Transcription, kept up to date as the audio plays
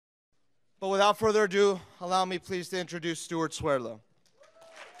But without further ado, allow me please to introduce Stuart Swerlo.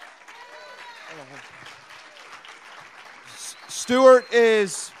 Stuart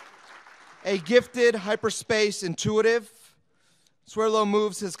is a gifted hyperspace intuitive. Swerlo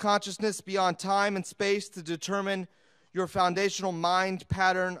moves his consciousness beyond time and space to determine your foundational mind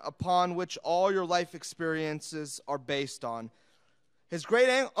pattern upon which all your life experiences are based on. His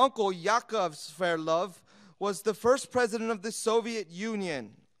great-uncle, Yakov Sverlov, was the first president of the Soviet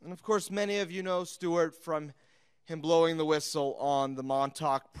Union. And of course, many of you know Stuart from him blowing the whistle on the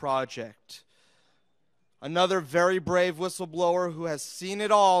Montauk Project. Another very brave whistleblower who has seen it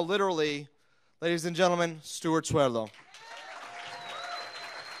all, literally. Ladies and gentlemen, Stuart Swerlo.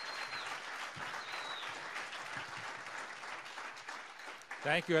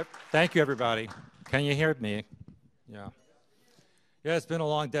 Thank you, everybody. Can you hear me? Yeah. Yeah, it's been a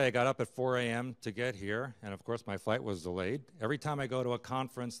long day. I got up at 4 a.m. to get here, and of course my flight was delayed. Every time I go to a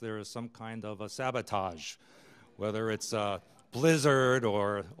conference, there is some kind of a sabotage, whether it's a blizzard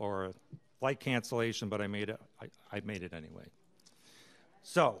or flight cancellation, but I made it anyway.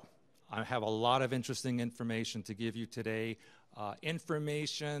 So, I have a lot of interesting information to give you today.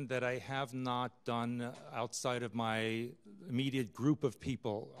 Information that I have not done outside of my immediate group of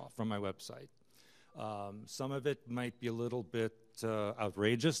people from my website. Some of it might be a little bit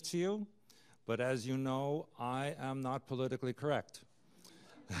outrageous to you, but as you know, I am not politically correct.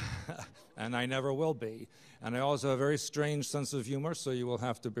 And I never will be. And I also have a very strange sense of humor, so you will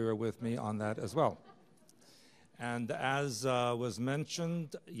have to bear with me on that as well. And as was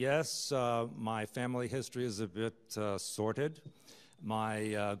mentioned, yes, my family history is a bit sordid.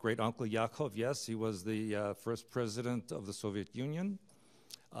 My great-uncle Yakov, yes, he was the first president of the Soviet Union.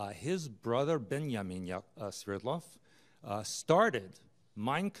 His brother Benjamin Sverdlov started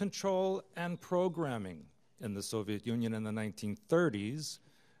mind control and programming in the Soviet Union in the 1930s,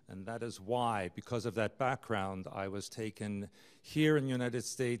 and that is why, because of that background, I was taken here in the United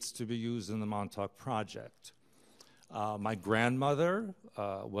States to be used in the Montauk Project. My grandmother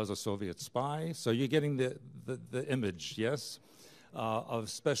was a Soviet spy, so you're getting the image, yes, of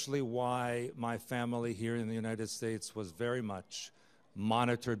especially why my family here in the United States was very much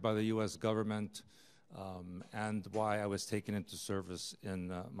monitored by the U.S. government, and why I was taken into service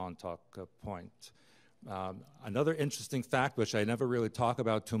in Montauk Point. Another interesting fact, which I never really talk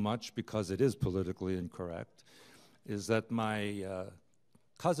about too much because it is politically incorrect, is that my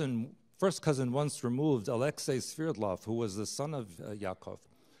first cousin once removed, Alexei Sverdlov, who was the son of Yakov,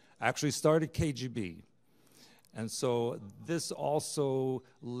 actually started KGB. And so this also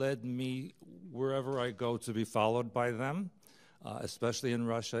led me, wherever I go, to be followed by them, especially in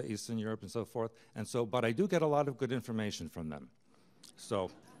Russia, Eastern Europe, and so forth. And so, but I do get a lot of good information from them.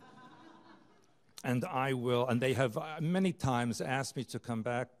 So, and they have many times asked me to come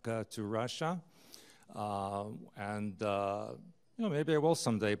back to Russia, you know, maybe I will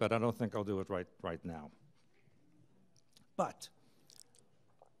someday, but I don't think I'll do it right now. But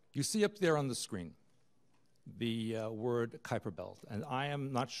you see up there on the screen the word Kuiper Belt, and I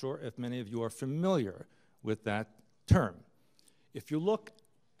am not sure if many of you are familiar with that term. If you look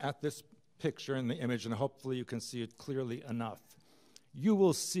at this picture in the image, and hopefully you can see it clearly enough, you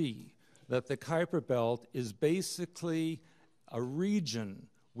will see that the Kuiper Belt is basically a region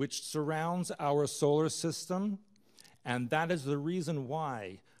which surrounds our solar system, and that is the reason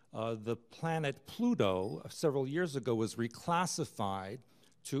why the planet Pluto several years ago was reclassified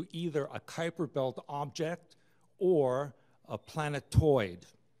to either a Kuiper Belt object or a planetoid.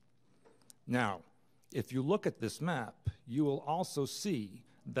 Now, if you look at this map, you will also see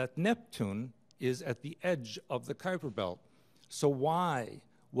that Neptune is at the edge of the Kuiper Belt. So why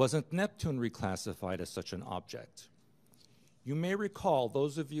wasn't Neptune reclassified as such an object? You may recall,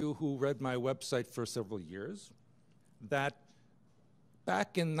 those of you who read my website for several years, that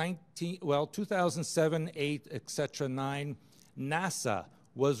back in 2007, 8, etc., 9, NASA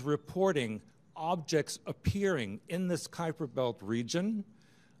was reporting objects appearing in this Kuiper Belt region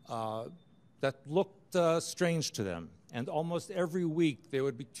that looked strange to them. And almost every week there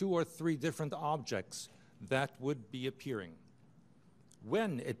would be 2 or 3 different objects that would be appearing.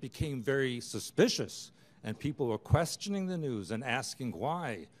 When it became very suspicious and people were questioning the news and asking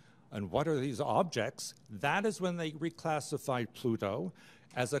why and what are these objects, that is when they reclassified Pluto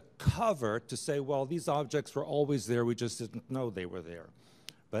as a cover to say, well, these objects were always there, we just didn't know they were there.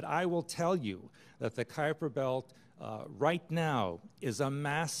 But I will tell you that the Kuiper Belt right now is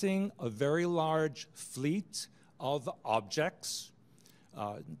amassing a very large fleet of objects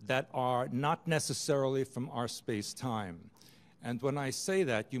that are not necessarily from our space-time. And when I say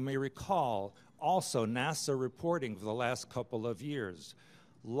that, you may recall also NASA reporting for the last couple of years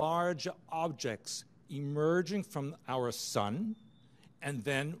large objects emerging from our sun and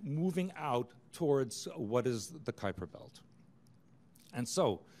then moving out towards what is the Kuiper Belt. And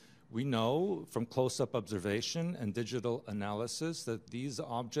so we know from close-up observation and digital analysis that these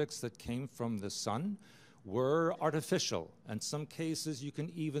objects that came from the sun were artificial. In some cases, you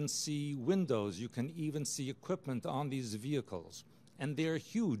can even see windows, you can even see equipment on these vehicles. And they're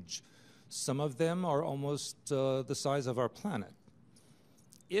huge. Some of them are almost the size of our planet.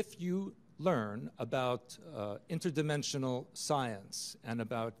 If you learn about interdimensional science and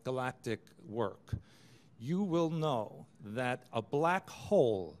about galactic work, you will know that a black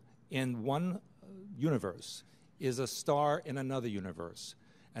hole in one universe is a star in another universe,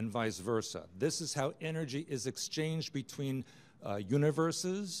 and vice versa. This is how energy is exchanged between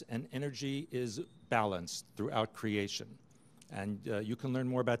universes, and energy is balanced throughout creation. And you can learn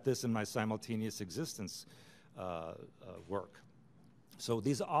more about this in my simultaneous existence work. So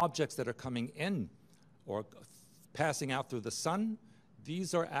these objects that are coming in or passing out through the sun,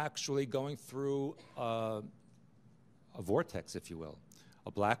 these are actually going through a vortex, if you will.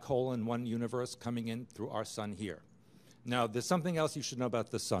 A black hole in one universe coming in through our sun here. Now, there's something else you should know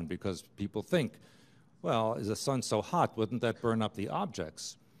about the sun, because people think, well, is the sun so hot? Wouldn't that burn up the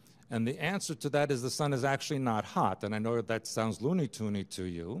objects? And the answer to that is the sun is actually not hot. And I know that sounds loony-toony to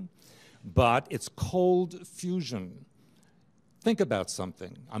you, but it's cold fusion. Think about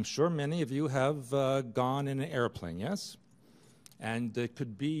something. I'm sure many of you have gone in an airplane, yes? And it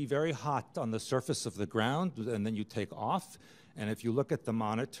could be very hot on the surface of the ground, and then you take off. And if you look at the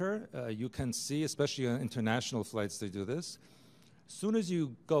monitor, you can see, especially on international flights, they do this. As soon as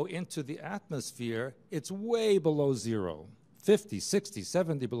you go into the atmosphere, it's way below zero, 50, 60,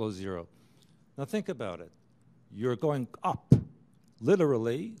 70 below zero. Now think about it. You're going up,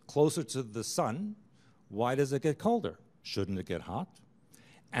 literally, closer to the sun. Why does it get colder? Shouldn't it get hot?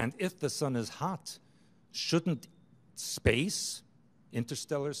 And if the sun is hot, shouldn't space,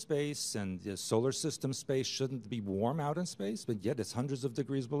 interstellar space and the solar system space, shouldn't be warm out in space? But yet it's hundreds of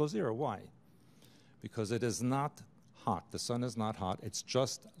degrees below zero. Why? Because it is not hot. The sun is not hot. It's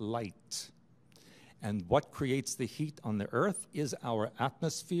just light. And what creates the heat on the Earth is our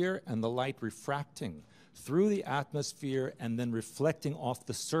atmosphere and the light refracting through the atmosphere and then reflecting off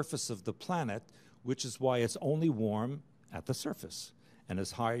the surface of the planet, which is why it's only warm at the surface. And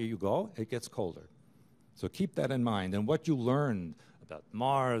as higher you go, it gets colder. So keep that in mind. And what you learned about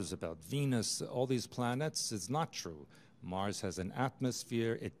Mars, about Venus, all these planets is not true. Mars has an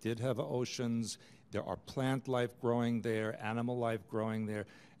atmosphere. It did have oceans. There are plant life growing there, animal life growing there.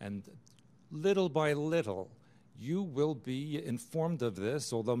 And little by little, you will be informed of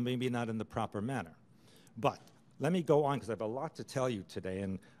this, although maybe not in the proper manner. But let me go on, because I have a lot to tell you today.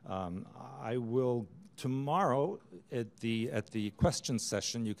 And I will, tomorrow, at the question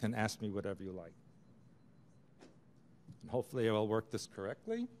session, you can ask me whatever you like. And hopefully I will work this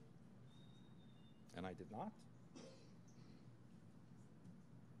correctly. And I did not.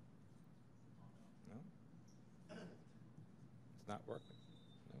 No? It's not working.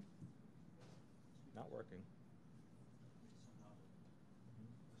 No? Not working.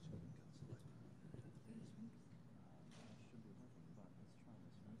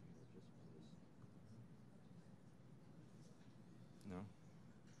 No?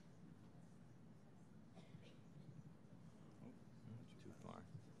 Too far.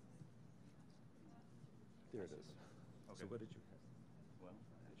 There it is. Okay. So what did you have? Well,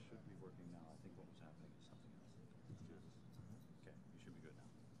 it should be working now. I think what was happening is something else. Okay, you should be good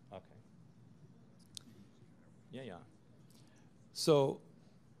now. Okay. Yeah. So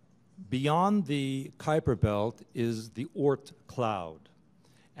beyond the Kuiper Belt is the Oort cloud.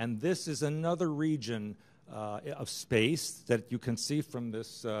 And this is another region of space that you can see from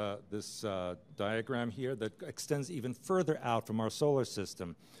this, diagram here that extends even further out from our solar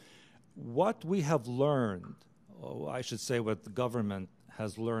system. What we have learned, I should say what the government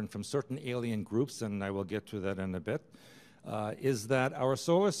has learned from certain alien groups, and I will get to that in a bit, is that our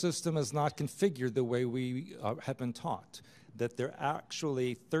solar system is not configured the way we have been taught, that there are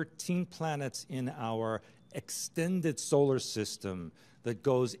actually 13 planets in our extended solar system that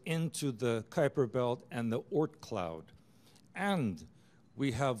goes into the Kuiper Belt and the Oort cloud. And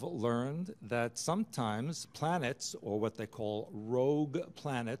we have learned that sometimes planets, or what they call rogue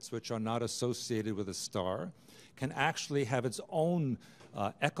planets, which are not associated with a star, can actually have its own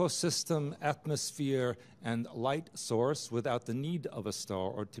ecosystem, atmosphere, and light source without the need of a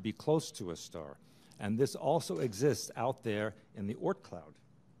star or to be close to a star. And this also exists out there in the Oort cloud.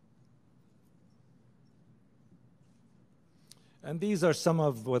 And these are some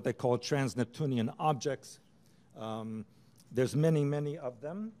of what they call trans-Neptunian objects. There's many, many of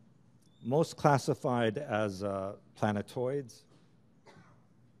them, most classified as planetoids.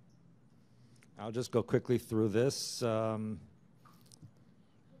 I'll just go quickly through this.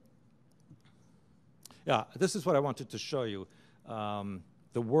 Yeah, this is what I wanted to show you,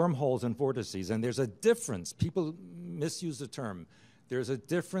 the wormholes and vortices. And there's a difference. People misuse the term. There's a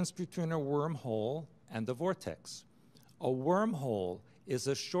difference between a wormhole and a vortex. A wormhole is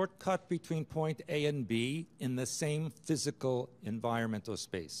a shortcut between point A and B in the same physical environment or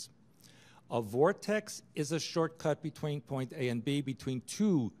space. A vortex is a shortcut between point A and B between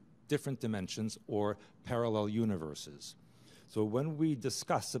two different dimensions or parallel universes. So when we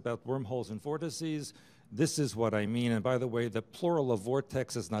discuss about wormholes and vortices, this is what I mean. And by the way, the plural of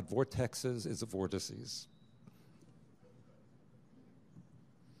vortex is not vortexes, it's vortices.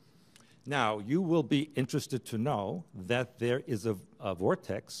 Now, you will be interested to know that there is a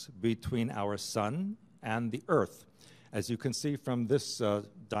vortex between our sun and the Earth, as you can see from this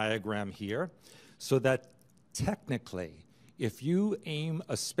diagram here, so that technically, if you aim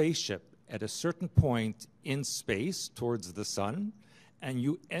a spaceship at a certain point in space towards the sun, and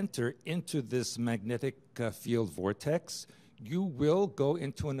you enter into this magnetic field vortex, you will go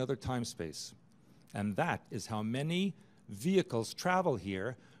into another time space. And that is how many vehicles travel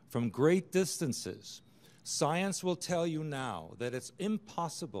here from great distances. Science will tell you now that it's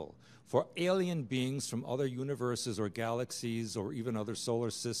impossible for alien beings from other universes or galaxies or even other solar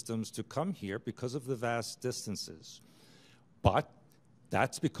systems to come here because of the vast distances. But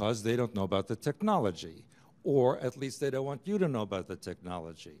that's because they don't know about the technology, or at least they don't want you to know about the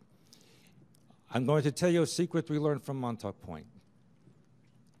technology. I'm going to tell you a secret we learned from Montauk Point.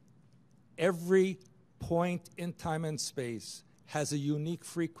 Every point in time and space has a unique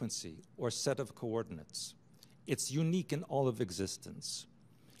frequency or set of coordinates. It's unique in all of existence.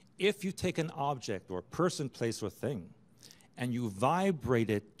 If you take an object or person, place, or thing, and you vibrate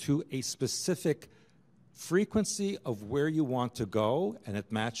it to a specific frequency of where you want to go, and it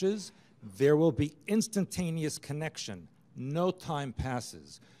matches, there will be instantaneous connection. No time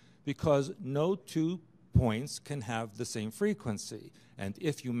passes, because no two points can have the same frequency. And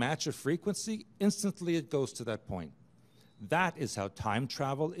if you match a frequency, instantly it goes to that point. That is how time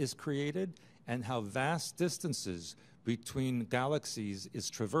travel is created and how vast distances between galaxies is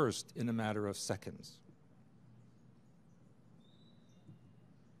traversed in a matter of seconds.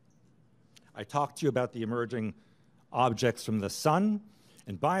 I talked to you about the emerging objects from the sun.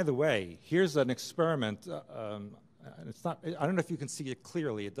 And by the way, here's an experiment. It's not, I don't know if you can see it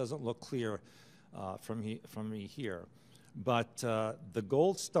clearly. It doesn't look clear from me here. But the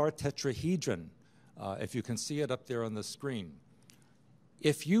gold star tetrahedron, if you can see it up there on the screen,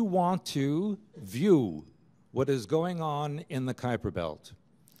 if you want to view what is going on in the Kuiper Belt,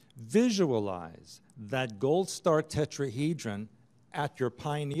 visualize that gold star tetrahedron at your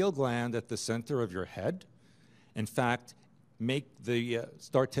pineal gland at the center of your head. In fact, make the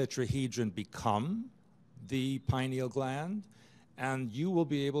star tetrahedron become the pineal gland, and you will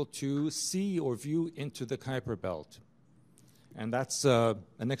be able to see or view into the Kuiper Belt. And that's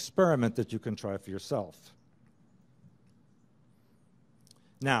an experiment that you can try for yourself.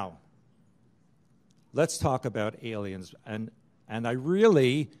 Now, let's talk about aliens. And I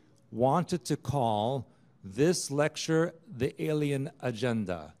really wanted to call this lecture the Alien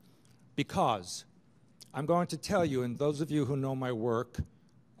Agenda, because I'm going to tell you, and those of you who know my work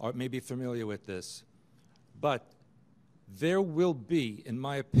are maybe familiar with this, but there will be, in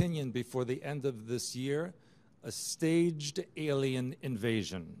my opinion, before the end of this year, a staged alien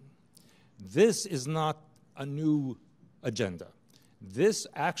invasion. This is not a new agenda. This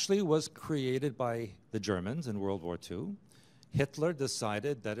actually was created by the Germans in World War II. Hitler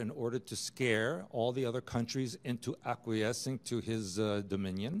decided that in order to scare all the other countries into acquiescing to his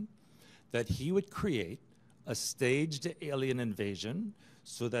dominion, that he would create a staged alien invasion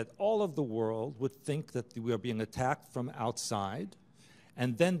so that all of the world would think that we are being attacked from outside,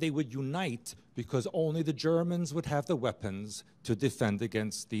 and then they would unite because only the Germans would have the weapons to defend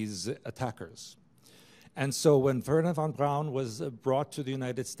against these attackers. And so when Wernher von Braun was brought to the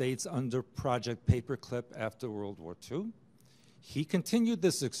United States under Project Paperclip after World War II, he continued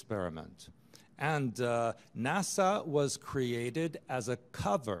this experiment. And NASA was created as a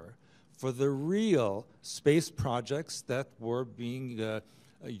cover for the real space projects that were being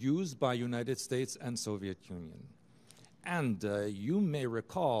used by United States and Soviet Union. And you may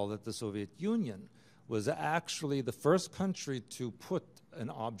recall that the Soviet Union was actually the first country to put an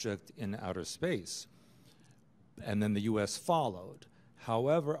object in outer space, and then the US followed.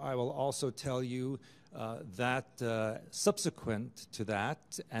 However, I will also tell you that subsequent to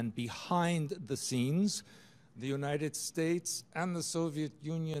that and behind the scenes, The United States and the Soviet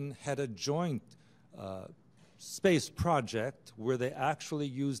Union had a joint space project where they actually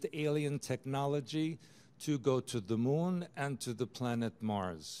used alien technology to go to the moon and to the planet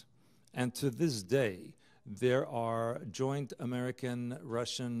Mars. And to this day, there are joint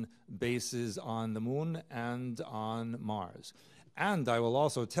American-Russian bases on the moon and on Mars. And I will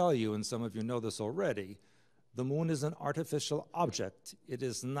also tell you, and some of you know this already, the moon is an artificial object. It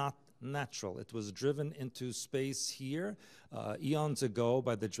is not natural. It was driven into space here eons ago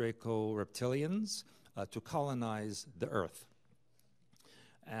by the Draco reptilians to colonize the Earth.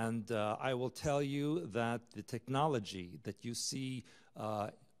 And I will tell you that the technology that you see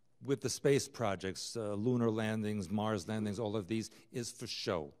with the space projects, lunar landings, Mars landings, all of these, is for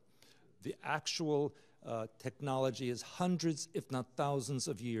show. The actual technology is hundreds, if not thousands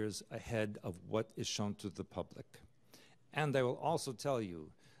of years ahead of what is shown to the public. And I will also tell you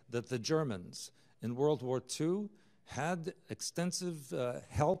that the Germans in World War II had extensive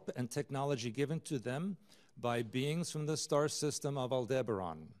help and technology given to them by beings from the star system of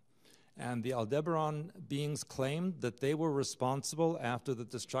Aldebaran. And the Aldebaran beings claimed that they were responsible after the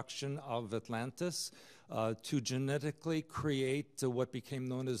destruction of Atlantis to genetically create what became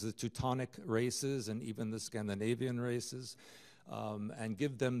known as the Teutonic races and even the Scandinavian races, and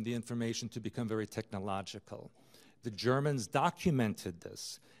give them the information to become very technological. The Germans documented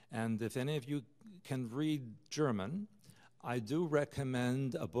this, and if any of you can read German, I do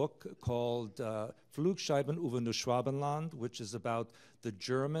recommend a book called Flugscheiben über das Schwabenland, which is about the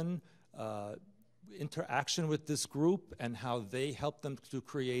German interaction with this group and how they helped them to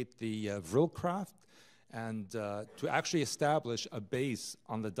create the Vrillcraft and to actually establish a base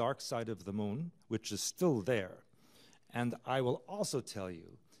on the dark side of the moon, which is still there. And I will also tell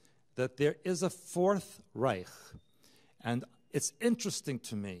you that there is a Fourth Reich. And it's interesting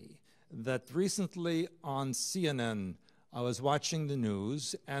to me that recently on CNN, I was watching the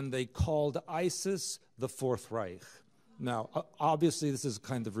news, and they called ISIS the Fourth Reich. Now, obviously, this is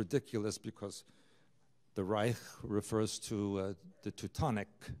kind of ridiculous because the Reich refers to the Teutonic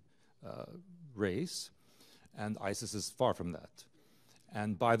race, and ISIS is far from that.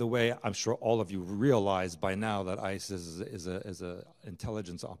 And by the way, I'm sure all of you realize by now that ISIS is an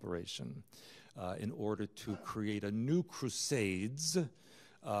intelligence operation in order to create a new crusades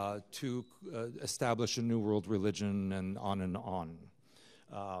to establish a new world religion and on and on.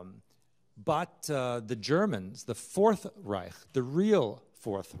 But the Germans, the Fourth Reich, the real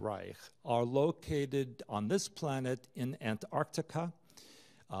Fourth Reich, are located on this planet in Antarctica,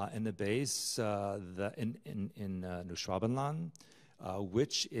 in the base in Neuschwabenland,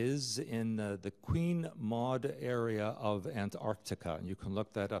 which is in the Queen Maud area of Antarctica. And you can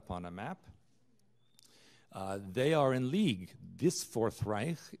look that up on a map. They are in league. This Fourth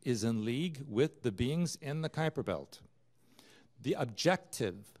Reich is in league with the beings in the Kuiper Belt. The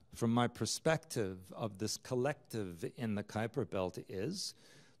objective, from my perspective, of this collective in the Kuiper Belt is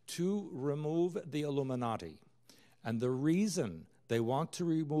to remove the Illuminati. And the reason they want to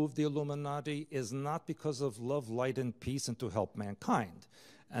remove the Illuminati is not because of love, light, and peace and to help mankind.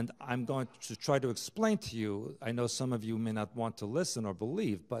 And I'm going to try to explain to you, I know some of you may not want to listen or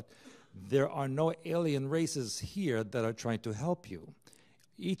believe, but there are no alien races here that are trying to help you.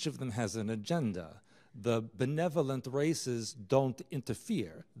 Each of them has an agenda. The benevolent races don't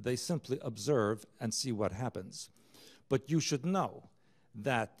interfere. They simply observe and see what happens. But you should know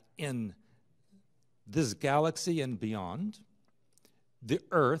that in this galaxy and beyond, the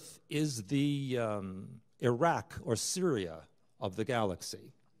Earth is the Iraq or Syria of the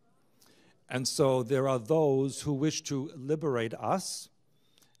galaxy. And so there are those who wish to liberate us.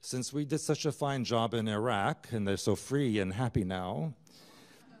 Since we did such a fine job in Iraq, and they're so free and happy now,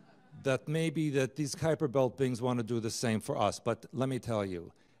 that maybe that these Kuiper Belt beings want to do the same for us. But let me tell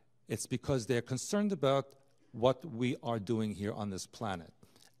you, it's because they're concerned about what we are doing here on this planet.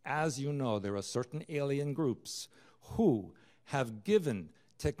 As you know, there are certain alien groups who have given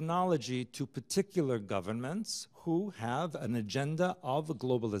technology to particular governments who have an agenda of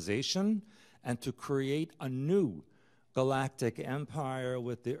globalization and to create a new galactic empire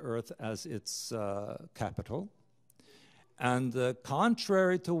with the Earth as its capital. And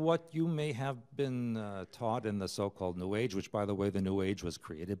contrary to what you may have been taught in the so-called New Age, which, by the way, the New Age was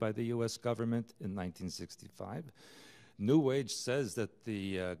created by the US government in 1965, New Age says that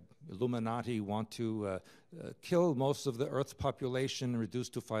the Illuminati want to kill most of the Earth's population,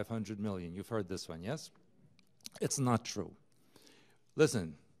 reduced to 500 million. You've heard this one, yes? It's not true.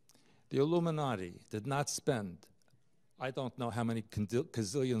 Listen, the Illuminati did not spend, I don't know how many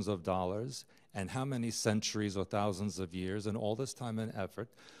gazillions of dollars, and how many centuries or thousands of years and all this time and effort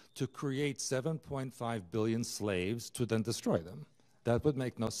to create 7.5 billion slaves to then destroy them. That would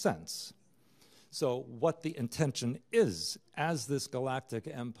make no sense. So what the intention is, as this galactic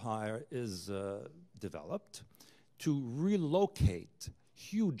empire is developed, to relocate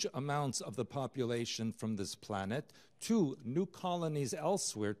huge amounts of the population from this planet to new colonies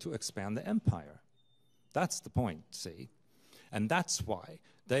elsewhere to expand the empire. That's the point, see? And that's why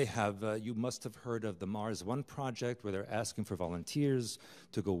they have, you must have heard of the Mars One project, where they're asking for volunteers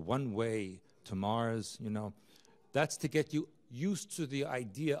to go one way to Mars, you know. That's to get you used to the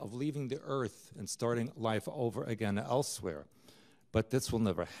idea of leaving the Earth and starting life over again elsewhere. But this will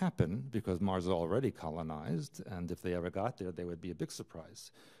never happen because Mars is already colonized, and if they ever got there, they would be a big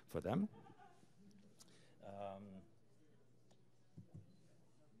surprise for them.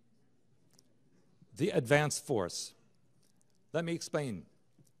 The advanced force. Let me explain.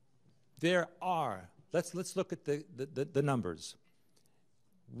 There are, let's look at the numbers.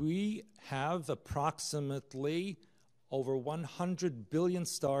 We have approximately over 100 billion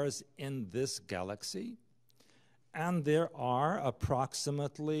stars in this galaxy, and there are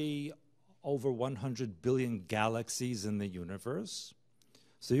approximately over 100 billion galaxies in the universe.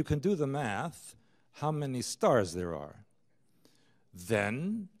 So you can do the math, how many stars there are.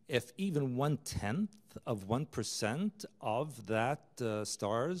 Then, if even 1/10 of 1% of that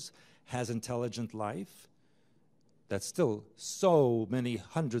stars has intelligent life, that's still so many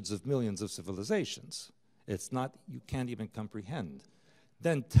hundreds of millions of civilizations. It's not, you can't even comprehend.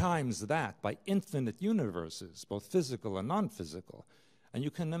 Then times that by infinite universes, both physical and non-physical, and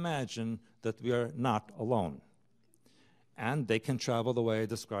you can imagine that we are not alone. And they can travel the way I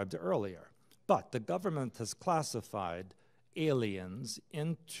described earlier. But the government has classified aliens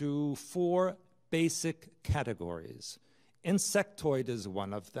into 4 basic categories. Insectoid is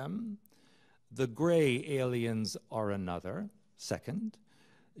one of them. The gray aliens are another, second.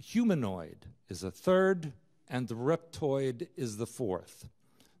 Humanoid is a third, and the reptoid is the 4th.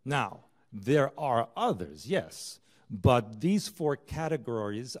 Now, there are others, yes, but these 4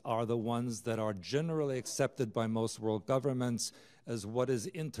 categories are the ones that are generally accepted by most world governments as what is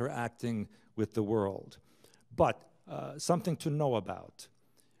interacting with the world. But something to know about.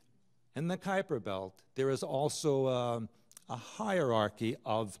 In the Kuiper Belt, there is also a hierarchy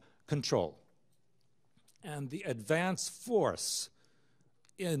of control. And the advanced force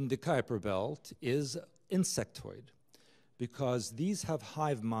in the Kuiper Belt is insectoid, because these have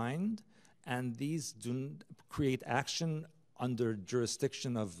hive mind, and these do create action under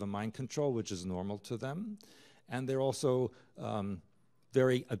jurisdiction of the mind control, which is normal to them. And they're also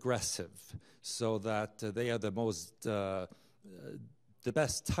very aggressive, so that they are the most, the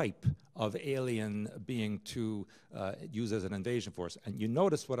best type of alien being to use as an invasion force. And you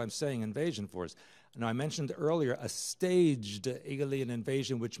notice what I'm saying, invasion force. Now, I mentioned earlier a staged alien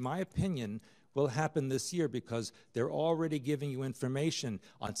invasion, which, in my opinion, will happen this year because they're already giving you information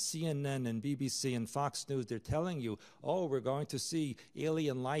on CNN and BBC and Fox News. They're telling you, oh, we're going to see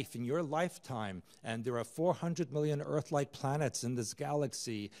alien life in your lifetime, and there are 400 million Earth-like planets in this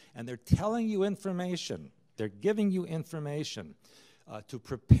galaxy, and they're telling you information. They're giving you information to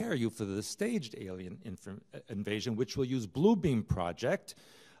prepare you for the staged alien invasion, which will use Blue Beam Project,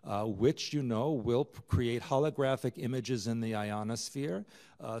 which, you know, will create holographic images in the ionosphere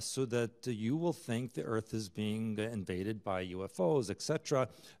so that you will think the Earth is being invaded by UFOs, etc.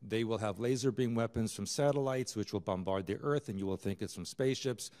 They will have laser beam weapons from satellites, which will bombard the Earth, and you will think it's from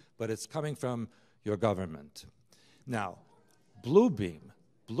spaceships, but it's coming from your government. Now, Blue Beam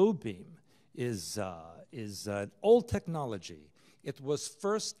is an old technology. It was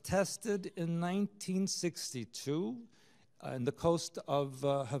first tested in 1962 in the coast of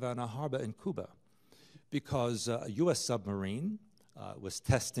Havana Harbor in Cuba, because a U.S. submarine was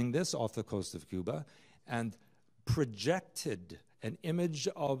testing this off the coast of Cuba and projected an image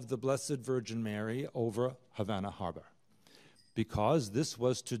of the Blessed Virgin Mary over Havana Harbor, because this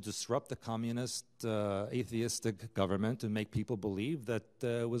was to disrupt the communist atheistic government and make people believe that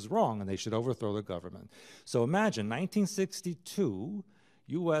it was wrong and they should overthrow the government. So imagine, 1962,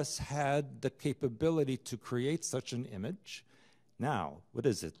 U.S. had the capability to create such an image. Now, what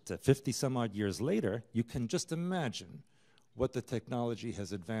is it, 50 some odd years later, you can just imagine what the technology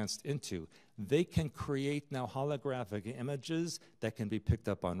has advanced into. They can create now holographic images that can be picked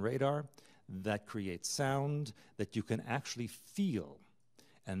up on radar, that create sound, that you can actually feel.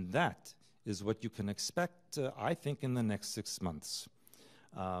 And that is what you can expect, I think, in the next 6 months.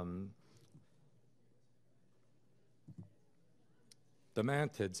 The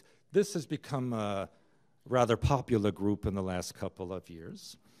mantids, this has become a rather popular group in the last couple of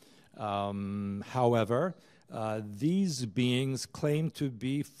years. However, these beings claim to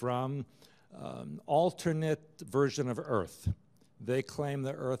be from alternate version of Earth. They claim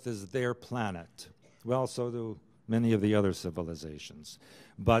that Earth is their planet. Well, so do many of the other civilizations.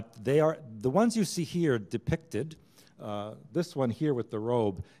 But they are, the ones you see here depicted, this one here with the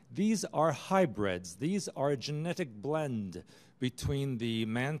robe, these are hybrids. These are a genetic blend between the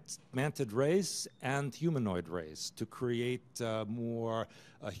mantid race and humanoid race to create a more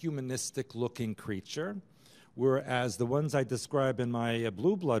humanistic-looking creature. Whereas the ones I describe in my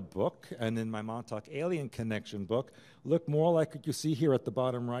Blue Blood book and in my Montauk Alien Connection book look more like what you see here at the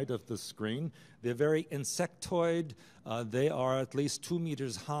bottom right of the screen. They're very insectoid. They are at least 2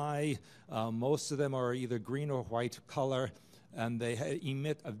 meters high. Most of them are either green or white color, and they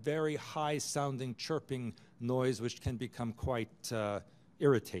emit a very high-sounding chirping noise which can become quite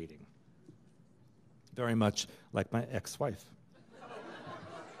irritating. Very much like my ex-wife.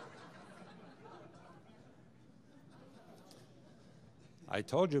 I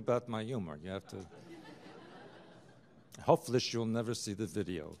told you about my humor. You have to. Hopefully, you'll never see the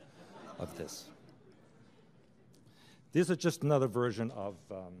video of this. These are just another version of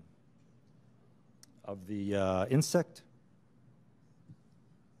the insect.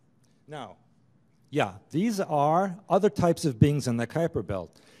 Now, yeah, these are other types of beings in the Kuiper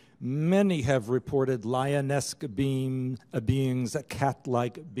Belt. Many have reported lionesque beings,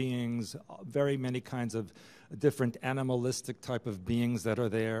 cat-like beings, very many kinds of different animalistic type of beings that are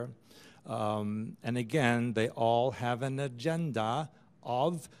there. And again, they all have an agenda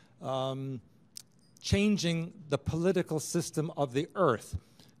of changing the political system of the Earth.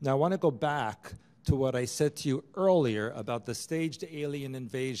 Now, I want to go back to what I said to you earlier about the staged alien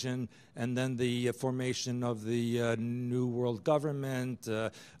invasion and then the formation of the New World Government,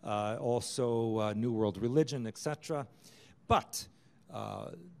 also New World Religion, etc. But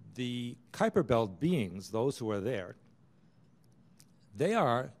the Kuiper Belt beings, those who are there, they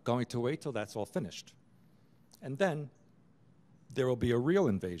are going to wait till that's all finished. And then there will be a real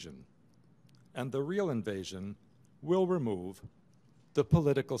invasion. And the real invasion will remove the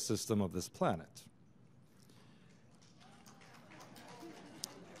political system of this planet.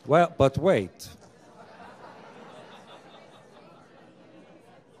 Well, but wait.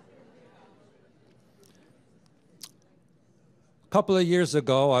 A couple of years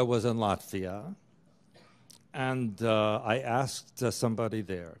ago, I was in Latvia, and I asked somebody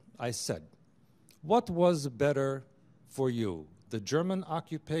there, I said, what was better for you, the German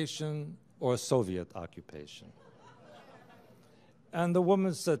occupation or Soviet occupation? And the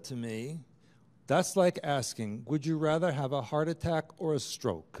woman said to me, that's like asking, would you rather have a heart attack or a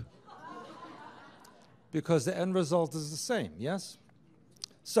stroke? Because the end result is the same, yes?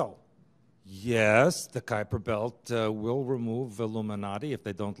 So, yes, the Kuiper Belt will remove Illuminati if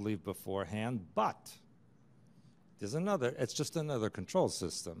they don't leave beforehand, but there's another, it's just another control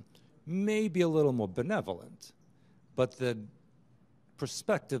system. Maybe a little more benevolent, but the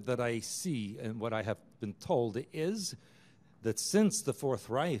perspective that I see and what I have been told is that since the Fourth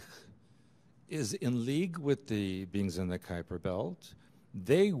Reich is in league with the beings in the Kuiper Belt,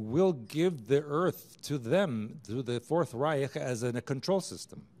 they will give the Earth to them, through the Fourth Reich, as a control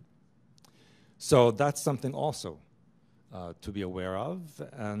system. So that's something also to be aware of.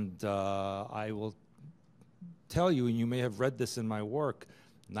 And I will tell you, and you may have read this in my work,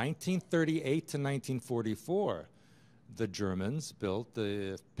 1938 to 1944, the Germans built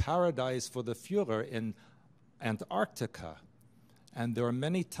the paradise for the Führer in Antarctica. And there are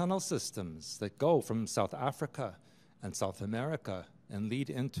many tunnel systems that go from South Africa and South America and lead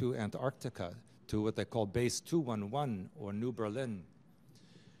into Antarctica to what they call Base 211 or New Berlin.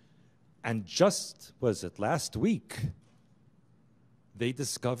 And just, was it last week, they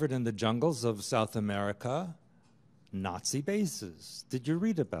discovered in the jungles of South America Nazi bases. Did you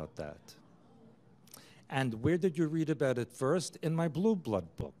read about that? And where did you read about it first? In my Blue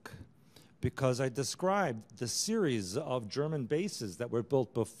Blood book, because I described the series of German bases that were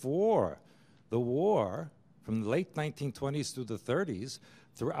built before the war, from the late 1920s through the 30s,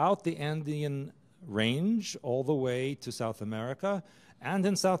 throughout the Andean range, all the way to South America, and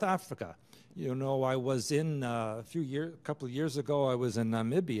in South Africa. You know, I was in, a couple of years ago, I was in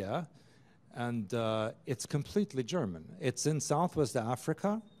Namibia, and it's completely German. It's in Southwest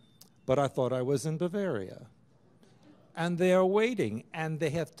Africa, but I thought I was in Bavaria. And they are waiting, and they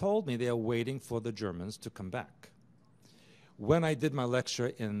have told me they are waiting for the Germans to come back. When I did my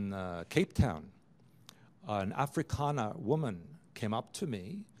lecture in Cape Town, an Afrikaner woman came up to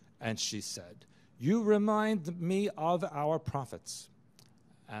me, and she said, "You remind me of our prophets."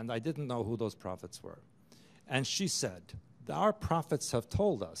 And I didn't know who those prophets were. And she said our prophets have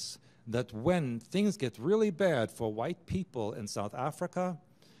told us that when things get really bad for white people in South Africa,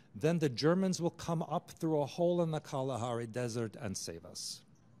 then the Germans will come up through a hole in the Kalahari Desert and save us.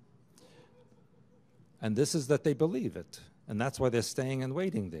 And this is that they believe it, and that's why they're staying and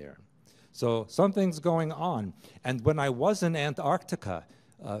waiting there. So something's going on. And when I was in Antarctica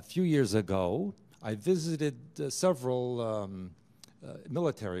a few years ago, I visited several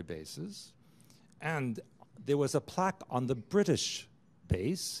military bases, and there was a plaque on the British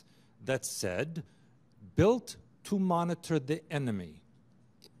base that said, "Built to monitor the enemy."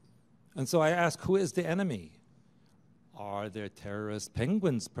 And so I asked, who is the enemy? Are there terrorist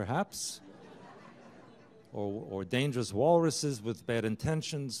penguins, perhaps? or dangerous walruses with bad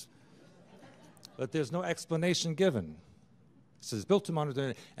intentions? But there's no explanation given. It says, built to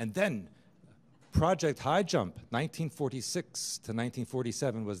monitor. And then Project High Jump, 1946 to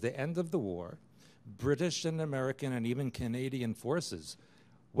 1947, was the end of the war. British and American and even Canadian forces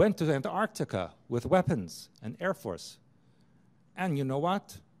went to Antarctica with weapons and Air Force. And you know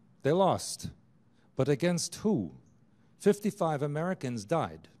what? They lost. But against who? 55 Americans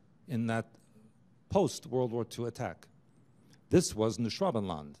died in that post-World War II attack. This was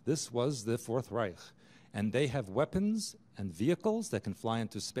Neuschwabenland. This was the Fourth Reich. And they have weapons and vehicles that can fly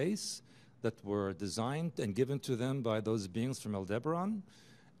into space that were designed and given to them by those beings from Aldebaran.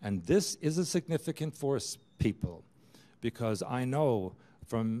 And this is a significant force, people, because I know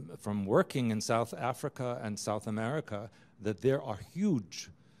from working in South Africa and South America that there are huge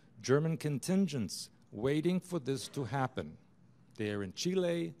German contingents waiting for this to happen. They're in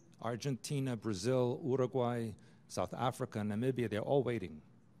Chile, Argentina, Brazil, Uruguay, South Africa, Namibia. They're all waiting.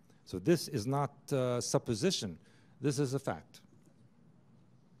 So this is not supposition. This is a fact.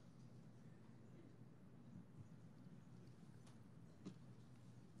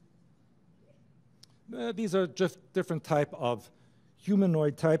 These are just different type of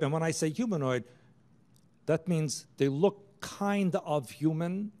humanoid type. And when I say humanoid, that means they look kind of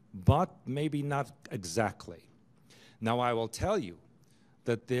human, but maybe not exactly. Now, I will tell you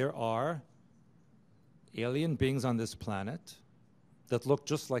that there are alien beings on this planet that look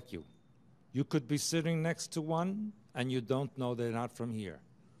just like you. You could be sitting next to one, and you don't know they're not from here.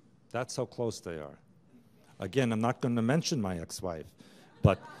 That's how close they are. Again, I'm not going to mention my ex-wife,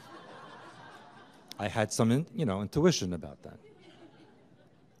 but I had some intuition about that.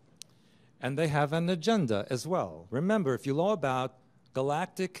 And they have an agenda as well. Remember, if you know about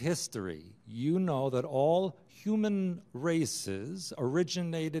galactic history, you know that all human races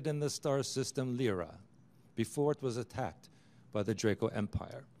originated in the star system Lyra before it was attacked by the Draco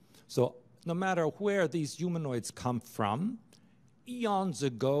Empire. So no matter where these humanoids come from, eons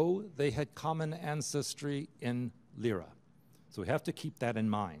ago, they had common ancestry in Lyra. So we have to keep that in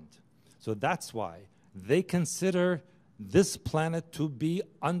mind. So that's why they consider this planet to be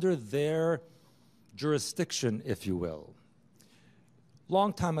under their jurisdiction, if you will.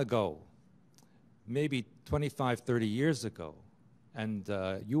 Long time ago, maybe 25, 30 years ago, and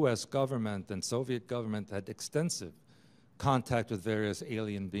US government and Soviet government had extensive contact with various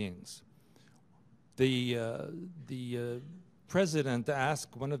alien beings. The president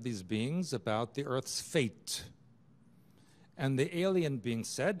asked one of these beings about the Earth's fate. And the alien being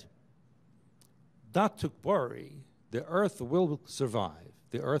said, not to worry, the Earth will survive.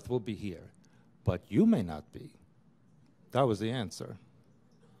 The Earth will be here. But you may not be. That was the answer.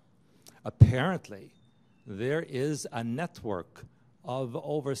 Apparently, there is a network of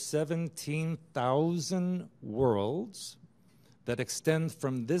over 17,000 worlds that extend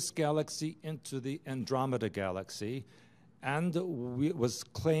from this galaxy into the Andromeda galaxy, and was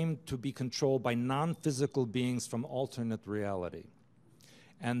claimed to be controlled by non-physical beings from alternate reality.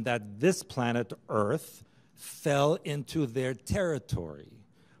 And that this planet, Earth, fell into their territory,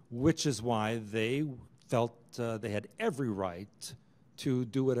 which is why they felt they had every right to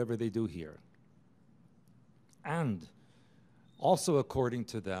do whatever they do here. And also, according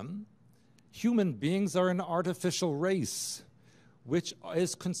to them, human beings are an artificial race, which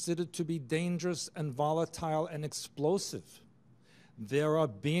is considered to be dangerous and volatile and explosive. There are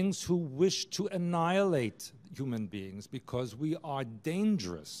beings who wish to annihilate human beings because we are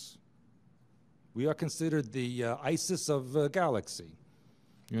dangerous. We are considered the ISIS of the galaxy.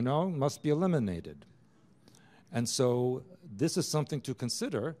 Must be eliminated. And so this is something to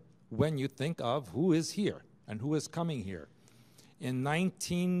consider when you think of who is here and who is coming here. In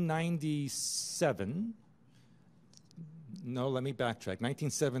 1997, let me backtrack,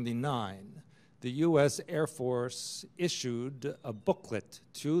 1979, the U.S. Air Force issued a booklet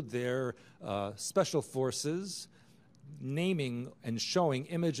to their special forces naming and showing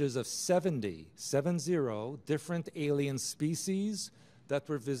images of 70 different alien species that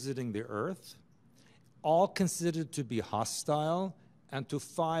were visiting the Earth, all considered to be hostile and to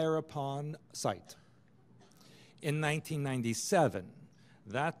fire upon sight. In 1997,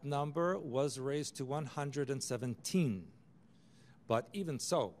 that number was raised to 117. But even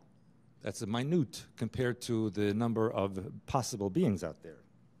so, that's a minute compared to the number of possible beings out there.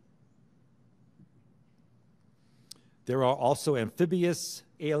 There are also amphibious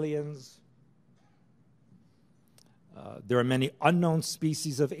aliens. There are many unknown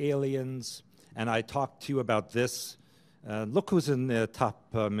species of aliens. And I talked to you about this. Look who's in the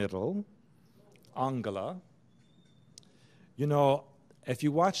top middle, Angela. You know, if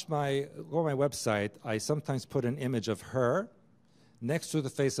you watch go on my website, I sometimes put an image of her next to the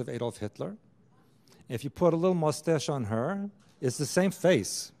face of Adolf Hitler. If you put a little mustache on her, it's the same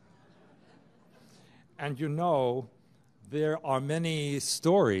face. And you know, there are many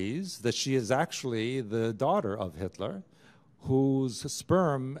stories that she is actually the daughter of Hitler, whose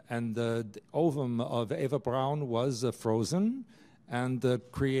sperm and the ovum of Eva Braun was frozen and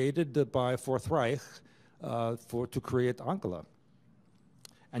created by Fourth Reich to create Angela.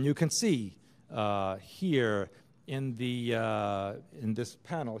 And you can see here in this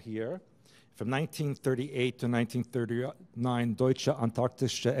panel here, from 1938 to 1939, Deutsche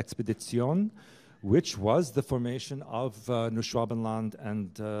Antarktische Expedition, which was the formation of Neuschwabenland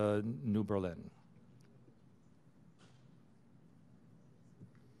and New Berlin.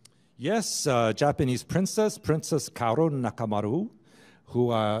 Yes, Japanese princess, Princess Kaoru Nakamaru,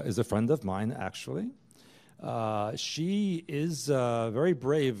 who is a friend of mine, actually. She is a very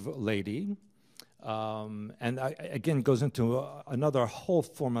brave lady, and again goes into another whole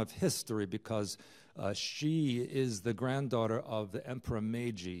form of history, because she is the granddaughter of the Emperor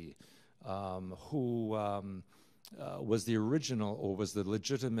Meiji, who was the original, or was the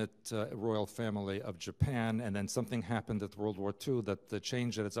legitimate royal family of Japan, and then something happened at World War II that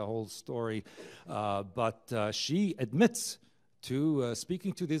changed it. It's a whole story, but she admits to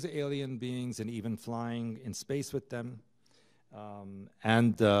speaking to these alien beings and even flying in space with them.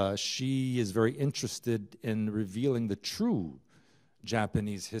 And she is very interested in revealing the true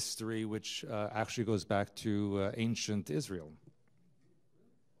Japanese history, which actually goes back to ancient Israel.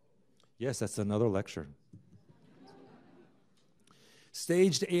 Yes, that's another lecture.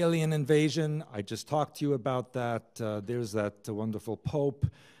 Staged alien invasion, I just talked to you about that. There's that wonderful Pope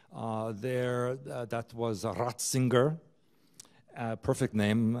there. That was Ratzinger. Perfect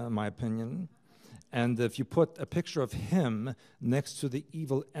name, in my opinion. And if you put a picture of him next to the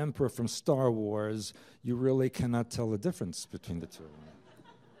evil emperor from Star Wars, you really cannot tell the difference between the two.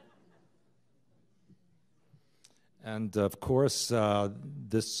 And of course,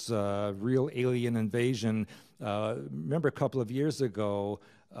 this real alien invasion, remember a couple of years ago,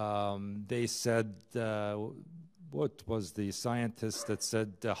 they said, what was the scientist that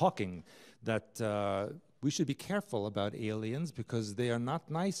said, Hawking, that we should be careful about aliens because they are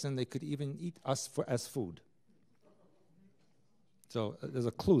not nice and they could even eat us as food. So there's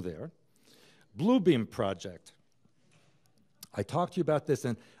a clue there. Bluebeam Project. I talked to you about this,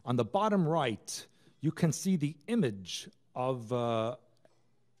 and on the bottom right, you can see the image of a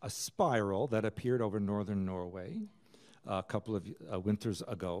spiral that appeared over northern Norway a couple of winters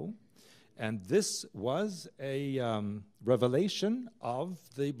ago. And this was a revelation of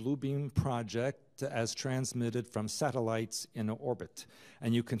the Bluebeam Project as transmitted from satellites in orbit.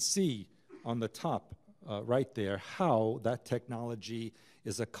 And you can see on the top right there how that technology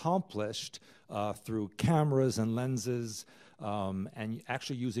is accomplished through cameras and lenses, and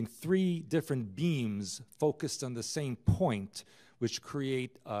actually using 3 different beams focused on the same point, which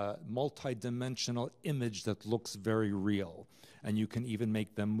create a multi-dimensional image that looks very real. And you can even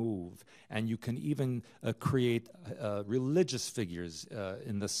make them move. And you can even create religious figures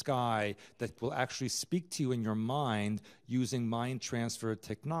in the sky that will actually speak to you in your mind using mind transfer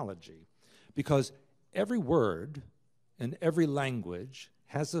technology. Because every word in every language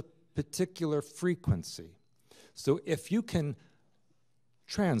has a particular frequency. So if you can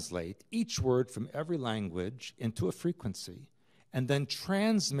translate each word from every language into a frequency, and then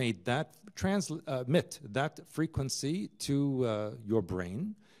transmit that frequency to your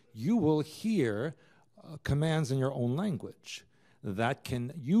brain, you will hear commands in your own language that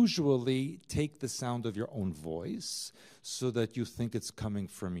can usually take the sound of your own voice so that you think it's coming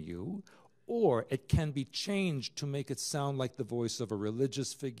from you, or it can be changed to make it sound like the voice of a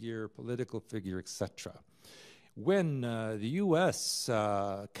religious figure, political figure, etc. When the U.S.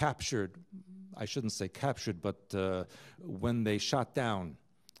 captured, I shouldn't say captured, but when they shot down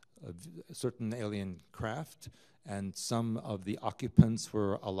a certain alien craft and some of the occupants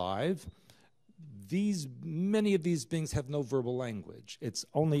were alive. Many of these beings have no verbal language. It's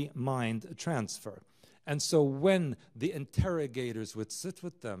only mind transfer. And so when the interrogators would sit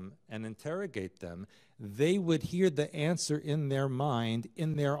with them and interrogate them, they would hear the answer in their mind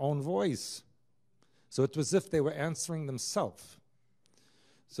in their own voice. So it was as if they were answering themselves.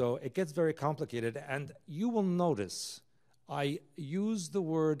 So it gets very complicated, and you will notice I use the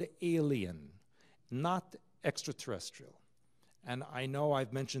word alien, not extraterrestrial. And I know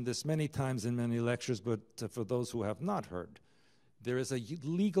I've mentioned this many times in many lectures, but for those who have not heard, there is a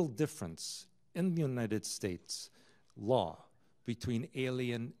legal difference in the United States law between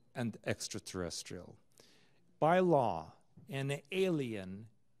alien and extraterrestrial. By law, an alien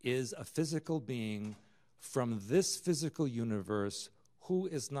is a physical being from this physical universe who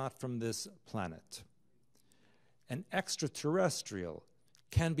is not from this planet. An extraterrestrial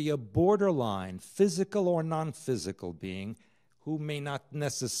can be a borderline physical or non-physical being who may not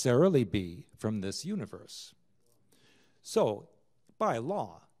necessarily be from this universe. So, by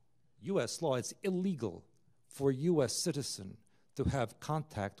law, U.S. law, it's illegal for a U.S. citizen to have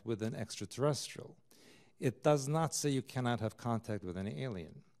contact with an extraterrestrial. It does not say you cannot have contact with an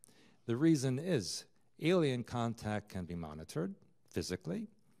alien. The reason is alien contact can be monitored physically,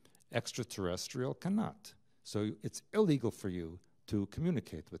 extraterrestrial cannot. So it's illegal for you to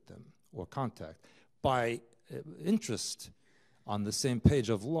communicate with them or contact. By interest, on the same page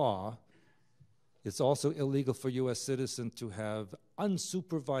of law, it's also illegal for U.S. citizens to have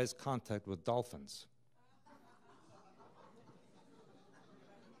unsupervised contact with dolphins.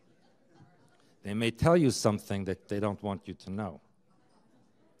 They may tell you something that they don't want you to know.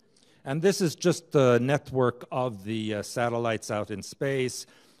 And this is just the network of the satellites out in space.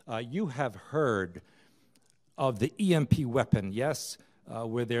 You have heard of the EMP weapon, yes,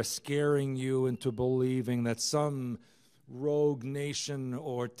 where they're scaring you into believing that some rogue nation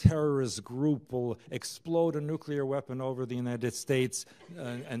or terrorist group will explode a nuclear weapon over the United States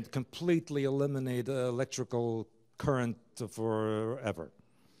and completely eliminate electrical current forever.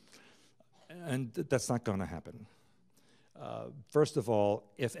 And that's not going to happen. First of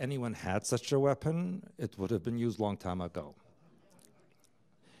all, if anyone had such a weapon, it would have been used a long time ago.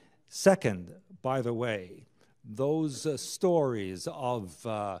 Second, by the way, those stories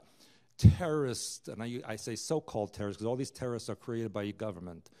of terrorists, and I say so-called terrorists, because all these terrorists are created by your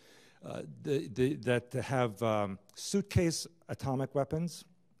government, that have suitcase atomic weapons.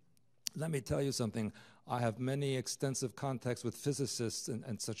 Let me tell you something. I have many extensive contacts with physicists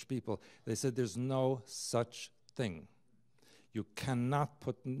and such people. They said there's no such thing. You cannot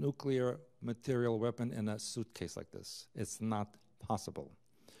put nuclear material weapon in a suitcase like this. It's not possible.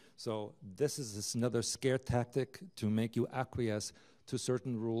 So this is another scare tactic to make you acquiesce to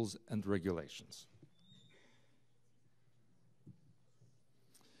certain rules and regulations.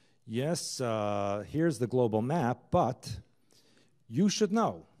 Yes, here's the global map, but you should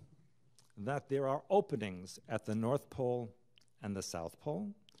know that there are openings at the North Pole and the South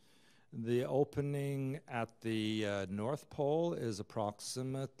Pole. The opening at the North Pole is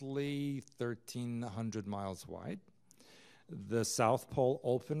approximately 1,300 miles wide. The South Pole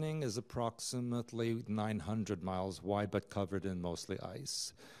opening is approximately 900 miles wide, but covered in mostly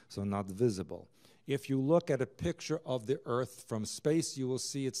ice, so not visible. If you look at a picture of the Earth from space, you will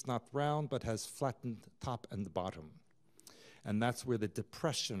see it's not round, but has flattened top and bottom. And that's where the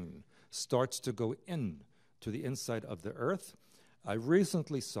depression starts to go in to the inside of the Earth. I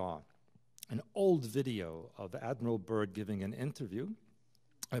recently saw an old video of Admiral Byrd giving an interview.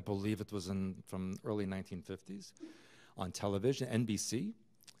 I believe it was from early 1950s. On television, NBC,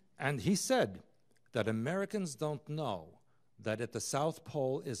 and he said that Americans don't know that at the South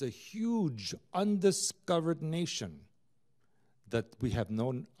Pole is a huge undiscovered nation that we have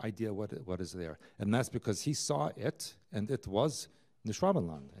no idea what is there. And that's because he saw it, and it was the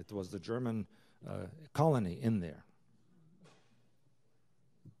Schwabenland. It was the German colony in there.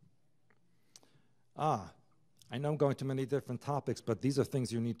 I know I'm going to many different topics, but these are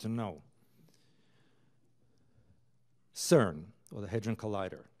things you need to know. CERN, or the Hadron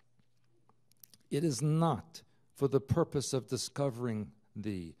Collider. It is not for the purpose of discovering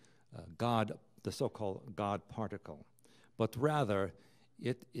the so-called God particle, but rather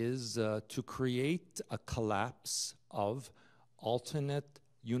it is to create a collapse of alternate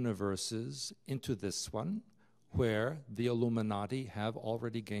universes into this one, where the Illuminati have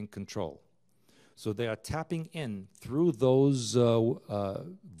already gained control. So they are tapping in through those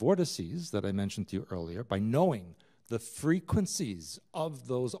vortices that I mentioned to you earlier by knowing the frequencies of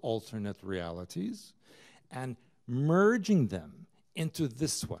those alternate realities and merging them into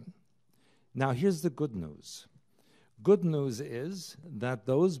this one. Now, here's the good news. Good news is that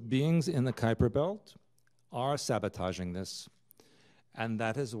those beings in the Kuiper Belt are sabotaging this. And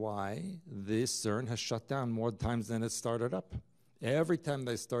that is why the CERN has shut down more times than it started up. Every time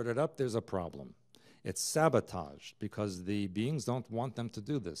they start it up, there's a problem. It's sabotaged because the beings don't want them to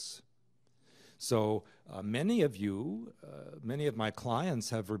do this. So many of you, many of my clients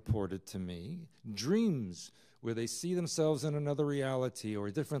have reported to me dreams where they see themselves in another reality or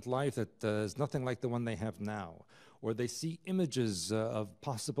a different life that is nothing like the one they have now. Or they see images of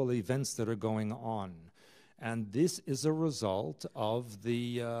possible events that are going on. And this is a result of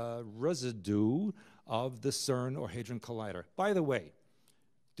the residue of the CERN or Hadron Collider. By the way,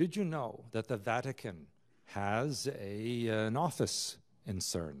 did you know that the Vatican has an office in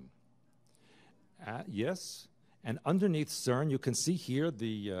CERN? Yes. And underneath CERN, you can see here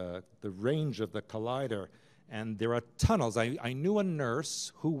the range of the collider. And there are tunnels. I knew a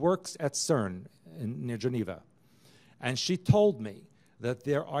nurse who works at CERN near Geneva. And she told me that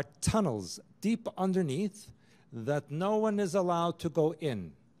there are tunnels deep underneath that no one is allowed to go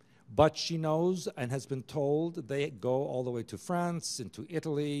in. But she knows and has been told they go all the way to France, into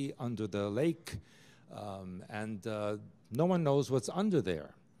Italy, under the lake, and no one knows what's under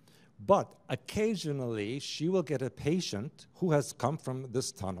there. But occasionally, she will get a patient who has come from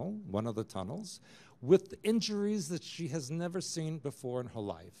this tunnel, one of the tunnels, with injuries that she has never seen before in her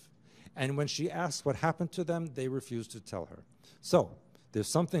life. And when she asks what happened to them, they refuse to tell her. So there's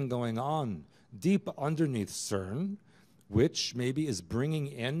something going on deep underneath CERN, which maybe is bringing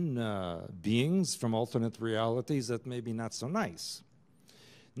in beings from alternate realities that may be not so nice.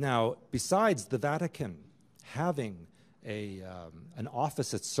 Now, besides the Vatican having an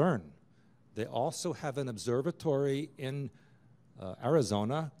office at CERN, they also have an observatory in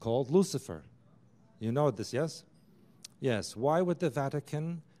Arizona called Lucifer. You know this, yes? Yes. Why would the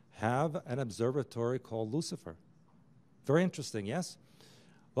Vatican have an observatory called Lucifer? Very interesting, yes?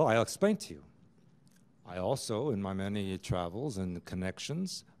 Well, I'll explain to you. I also, in my many travels and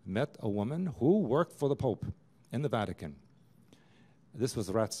connections, met a woman who worked for the Pope in the Vatican. This was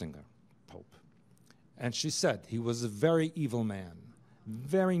Ratzinger, Pope. And she said he was a very evil man,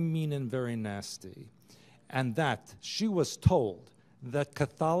 very mean and very nasty, and that she was told that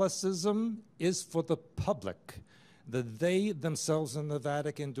Catholicism is for the public, that they themselves in the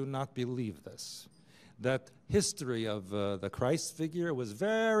Vatican do not believe this, that history of the Christ figure was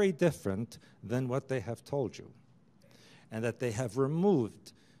very different than what they have told you, and that they have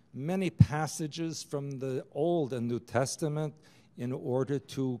removed many passages from the Old and New Testament in order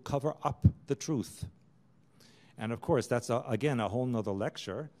to cover up the truth. And of course, that's, again, a whole nother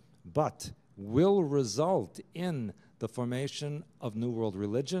lecture, but will result in the formation of New World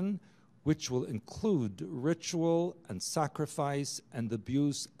religion, which will include ritual and sacrifice and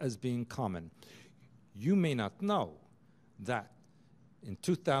abuse as being common. You may not know that in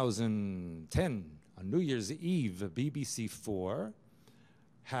 2010, on New Year's Eve, BBC4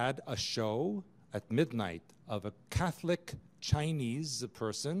 had a show at midnight of a Catholic Chinese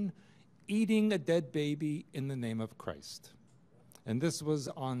person eating a dead baby in the name of Christ. And this was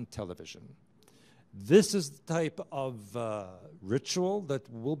on television. This is the type of ritual that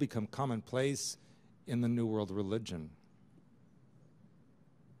will become commonplace in the New World religion.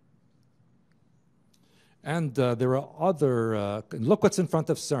 And there are other, look what's in front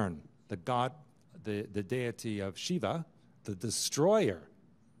of CERN, the god, the deity of Shiva, the destroyer.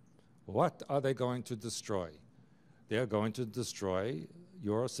 What are they going to destroy? They are going to destroy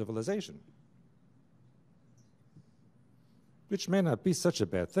your civilization. Which may not be such a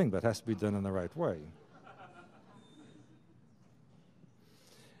bad thing, but has to be done in the right way.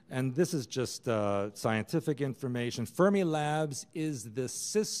 And this is just scientific information. Fermilabs is the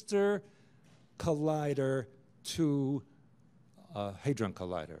sister collider to Hadron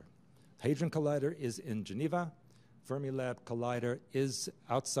Collider. Hadron Collider is in Geneva. Fermilab Collider is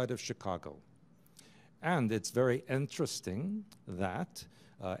outside of Chicago. And it's very interesting that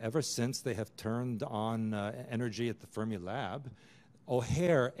ever since they have turned on energy at the Fermilab,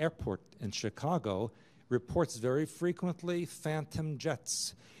 O'Hare Airport in Chicago reports very frequently phantom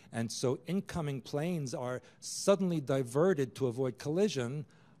jets. And so incoming planes are suddenly diverted to avoid collision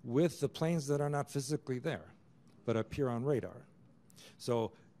with the planes that are not physically there, but appear on radar.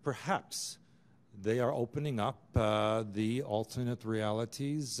 So perhaps they are opening up the alternate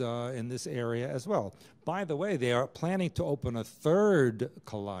realities in this area as well. By the way, they are planning to open a third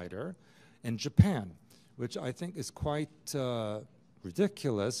collider in Japan, which I think is quite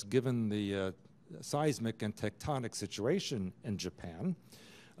ridiculous given the seismic and tectonic situation in Japan.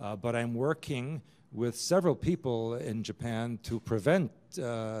 But I'm working with several people in Japan to prevent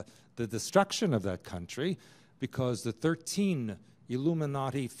the destruction of that country because the 13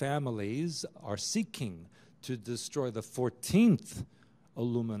 Illuminati families are seeking to destroy the 14th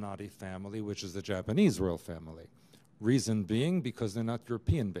Illuminati family, which is the Japanese royal family. Reason being because they're not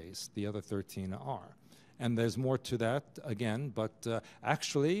European-based. The other 13 are. And there's more to that, again, but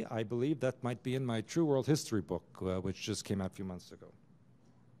actually, I believe that might be in my True World History book, which just came out a few months ago.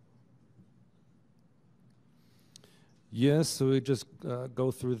 Yes, so we just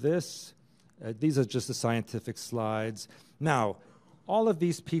go through this. These are just the scientific slides. Now, all of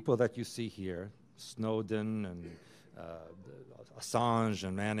these people that you see here, Snowden and Assange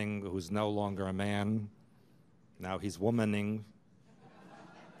and Manning, who's no longer a man, now he's womaning.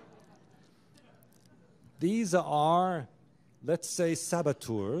 These are, let's say,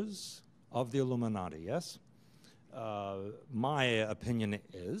 saboteurs of the Illuminati, yes? My opinion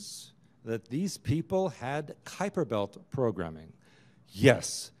is that these people had Kuiper Belt programming.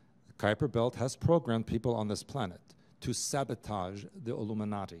 Yes, the Kuiper Belt has programmed people on this planet to sabotage the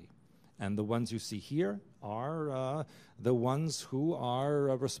Illuminati. And the ones you see here are the ones who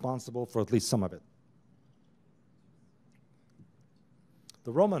are responsible for at least some of it.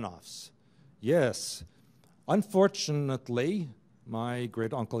 The Romanovs, yes. Unfortunately, my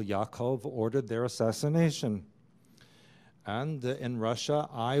great-uncle Yakov ordered their assassination. And in Russia,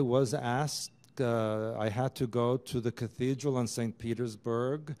 I was asked, I had to go to the cathedral in St.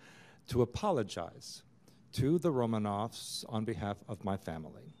 Petersburg to apologize to the Romanovs on behalf of my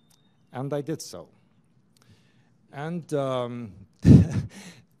family. And I did so. And then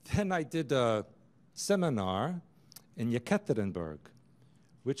I did a seminar in Yekaterinburg,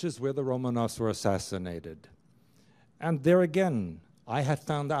 which is where the Romanovs were assassinated. And there again, I had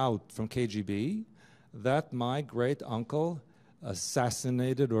found out from KGB that my great-uncle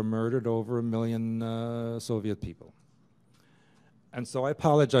assassinated or murdered over 1 million Soviet people. And so I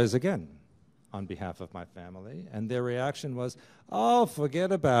apologize again on behalf of my family, and their reaction was, oh,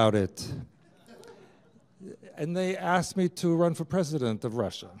 forget about it. And they asked me to run for president of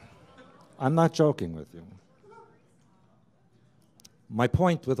Russia. I'm not joking with you. My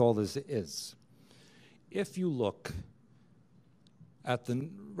point with all this is, if you look at the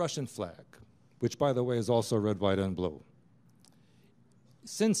Russian flag, which, by the way, is also red, white, and blue,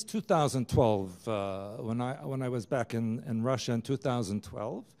 since 2012, when I was back in Russia in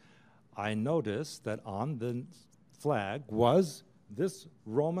 2012, I noticed that on the flag was this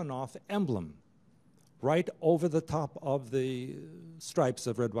Romanov emblem right over the top of the stripes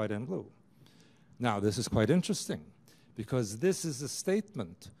of red, white, and blue. Now, this is quite interesting, because this is a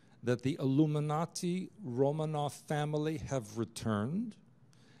statement that the Illuminati Romanov family have returned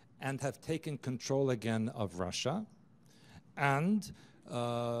and have taken control again of Russia and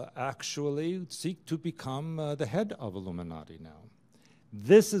actually seek to become the head of Illuminati now.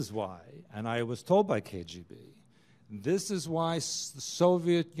 This is why, and I was told by KGB, this is why the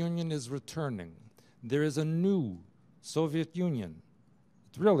Soviet Union is returning. There is a new Soviet Union.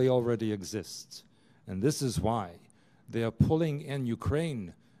 It really already exists. And this is why they are pulling in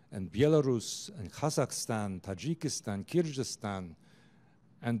Ukraine and Belarus and Kazakhstan, Tajikistan, Kyrgyzstan,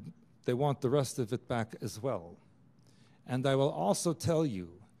 and they want the rest of it back as well. And I will also tell you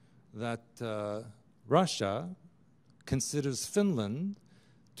that Russia considers Finland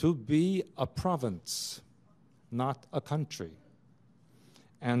to be a province, not a country.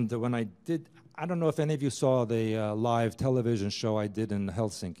 And when I did, I don't know if any of you saw the live television show I did in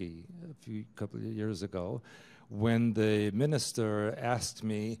Helsinki a couple of years ago, when the minister asked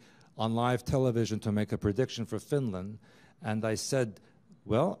me on live television to make a prediction for Finland, and I said,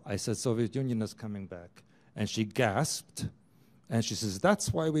 well, I said, Soviet Union is coming back. And she gasped, and she says,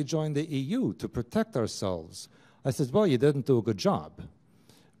 that's why we joined the EU, to protect ourselves. I said, well, you didn't do a good job,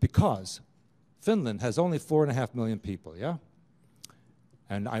 because Finland has only 4.5 million people, yeah?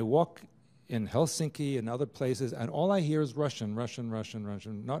 And I walk in Helsinki and other places, and all I hear is Russian, Russian, Russian,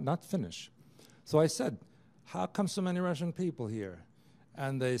 Russian, not Finnish. So I said, how come so many Russian people here?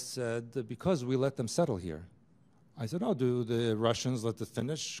 And they said, because we let them settle here. I said, oh, do the Russians let the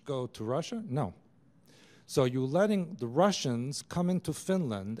Finnish go to Russia? No. So you're letting the Russians come into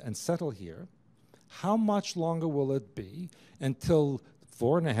Finland and settle here. How much longer will it be until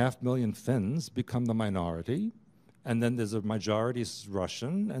 4.5 million Finns become the minority, and then there's a majority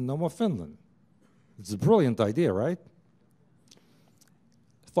Russian and no more Finland? It's a brilliant idea, right?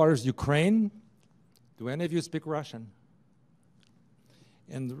 As far as Ukraine, do any of you speak Russian?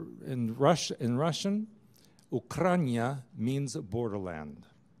 In Russian, Ukraina means borderland.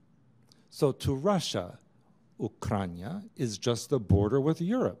 So to Russia, Ukraina is just a border with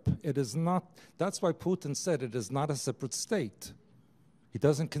Europe. It is not, that's why Putin said it is not a separate state. He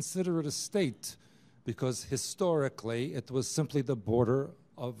doesn't consider it a state because historically it was simply the border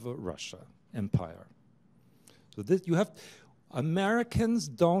of Russia Empire. So this, Americans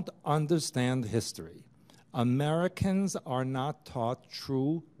don't understand history. Americans are not taught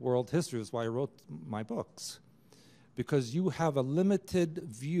true world history. That's why I wrote my books. Because you have a limited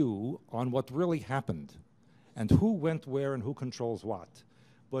view on what really happened and who went where and who controls what.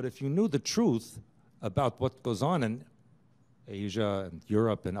 But if you knew the truth about what goes on in Asia and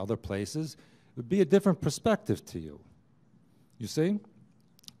Europe and other places, it would be a different perspective to you. You see?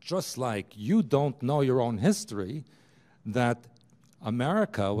 Just like you don't know your own history, that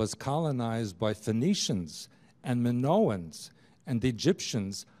America was colonized by Phoenicians and Minoans and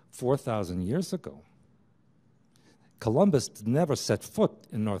Egyptians 4,000 years ago. Columbus never set foot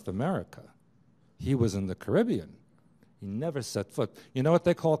in North America. He was in the Caribbean. He never set foot. You know what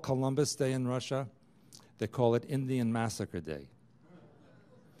they call Columbus Day in Russia? They call it Indian Massacre Day.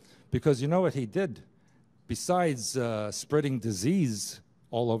 Because you know what he did? Besides spreading disease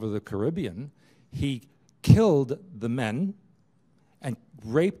all over the Caribbean, he killed the men and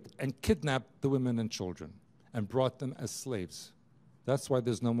raped and kidnapped the women and children and brought them as slaves. That's why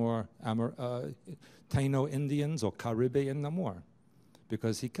there's no more Taino Indians or Caribbean no more,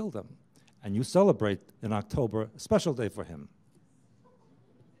 because he killed them. And you celebrate in October a special day for him.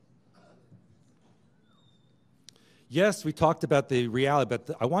 Yes, we talked about the reality,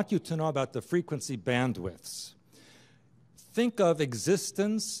 but I want you to know about the frequency bandwidths. Think of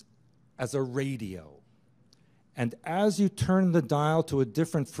existence as a radio. And as you turn the dial to a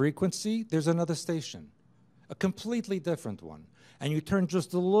different frequency, there's another station, a completely different one. And you turn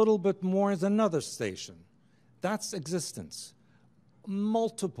just a little bit more, there's another station. That's existence.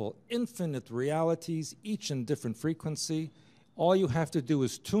 Multiple, infinite realities, each in different frequency. All you have to do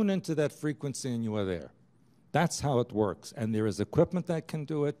is tune into that frequency and you are there. That's how it works. And there is equipment that can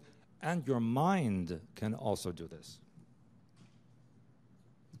do it, and your mind can also do this.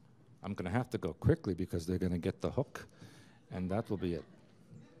 I'm going to have to go quickly because they're going to get the hook, and that will be it.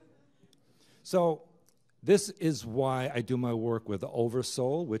 So this is why I do my work with the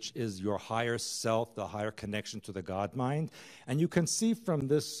Oversoul, which is your higher self, the higher connection to the God mind. And you can see from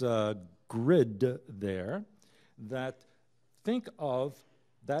this grid there that think of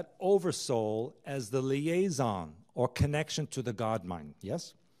that Oversoul as the liaison or connection to the God mind,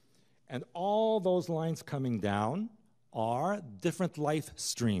 yes? And all those lines coming down are different life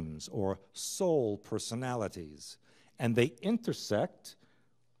streams or soul personalities. And they intersect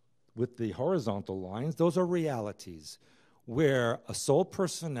with the horizontal lines. Those are realities where a soul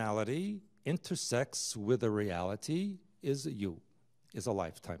personality intersects with a reality is you, is a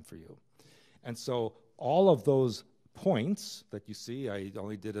lifetime for you. And so all of those points that you see, I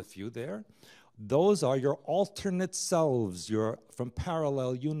only did a few there, those are your alternate selves, your from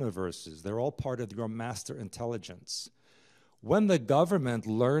parallel universes. They're all part of your master intelligence. When the government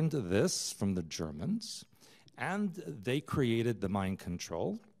learned this from the Germans, and they created the mind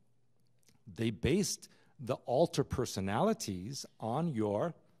control, they based the alter personalities on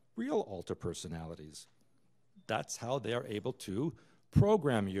your real alter personalities. That's how they're able to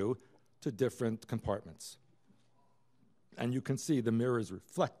program you to different compartments. And you can see the mirrors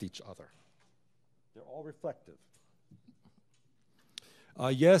reflect each other. They're all reflective.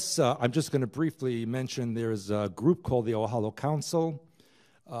 Yes, I'm just going to briefly mention there's a group called the Ohalo Council,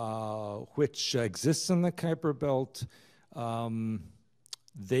 which exists in the Kuiper Belt.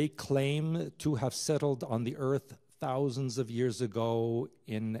 They claim to have settled on the earth thousands of years ago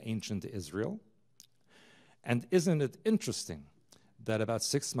in ancient Israel. And isn't it interesting that about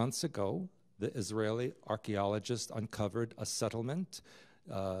 6 months ago, the Israeli archaeologists uncovered a settlement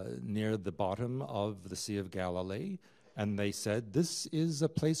near the bottom of the Sea of Galilee, and they said, this is a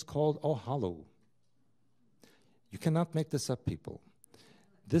place called Ohalo. You cannot make this up, people.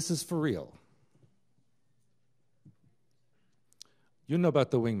 This is for real. You know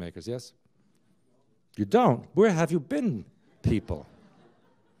about the Wingmakers, yes? You don't? Where have you been, people?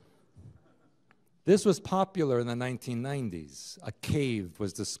 This was popular in the 1990s. A cave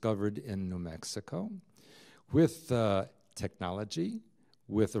was discovered in New Mexico with technology,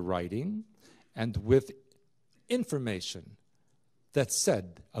 with writing, and with information that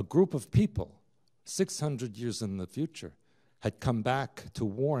said a group of people 600 years in the future had come back to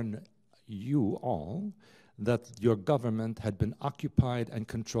warn you all that your government had been occupied and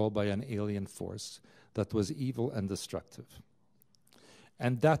controlled by an alien force that was evil and destructive.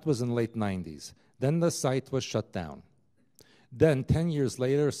 And that was in the late 90s. Then the site was shut down. Then 10 years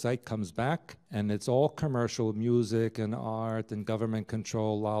later, the site comes back, and it's all commercial music and art and government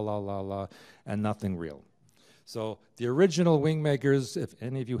control, la, la, la, la, and nothing real. So the original wing makers, if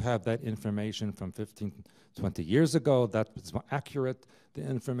any of you have that information from 15, 20 years ago, that was accurate. The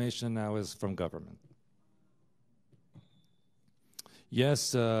information now is from government.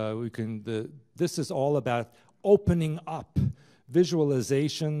 Yes, this is all about opening up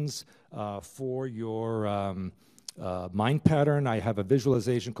visualizations for your mind pattern. I have a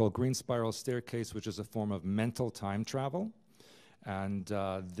visualization called Green Spiral Staircase, which is a form of mental time travel. And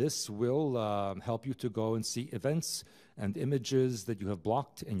this will help you to go and see events and images that you have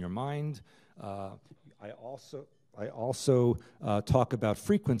blocked in your mind. I also talk about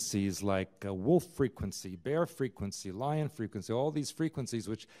frequencies like wolf frequency, bear frequency, lion frequency, all these frequencies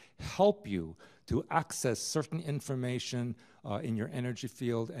which help you to access certain information in your energy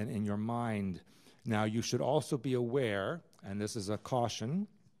field and in your mind. Now, you should also be aware, and this is a caution,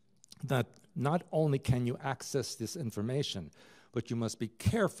 that not only can you access this information, but you must be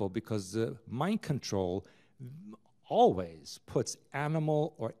careful because the mind control always puts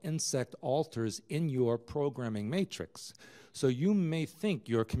animal or insect alters in your programming matrix. So you may think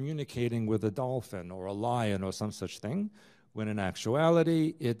you're communicating with a dolphin or a lion or some such thing, when in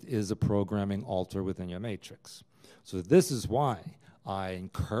actuality, it is a programming alter within your matrix. So this is why I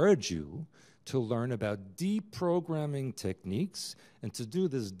encourage you to learn about deprogramming techniques and to do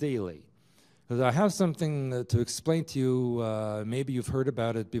this daily. Because I have something to explain to you. Maybe you've heard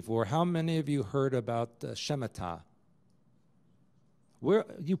about it before. How many of you heard about Shemitah? Where,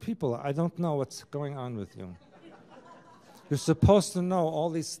 you people, I don't know what's going on with you. You're supposed to know all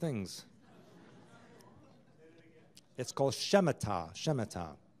these things. It's called Shemitah.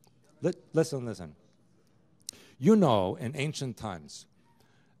 Shemitah. Listen. You know, in ancient times,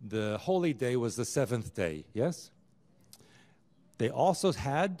 the holy day was the 7th day, yes? They also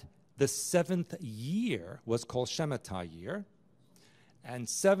had the 7th year was called Shemitah year, and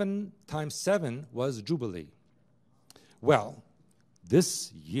 7 times 7 was Jubilee. Well,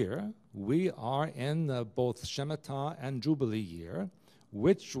 this year, we are in both Shemitah and Jubilee year,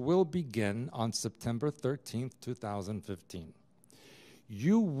 which will begin on September 13th, 2015.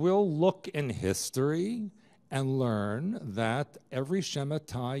 You will look in history and learn that every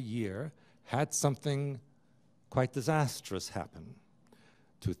Shemitah year had something quite disastrous happen.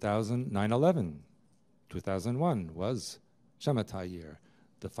 9/11, 2001 was Shemitah year.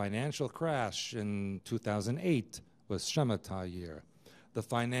 The financial crash in 2008 was Shemitah year. The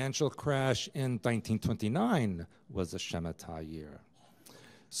financial crash in 1929 was a Shemitah year.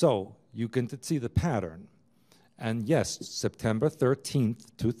 So you can see the pattern. And yes, September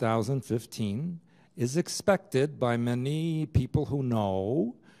 13th, 2015 is expected by many people who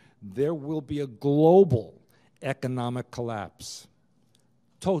know there will be a global economic collapse.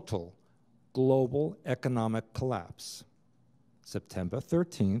 Total global economic collapse. September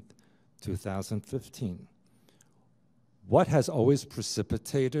 13th, 2015. What has always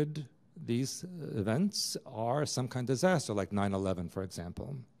precipitated these events are some kind of disaster, like 9/11, for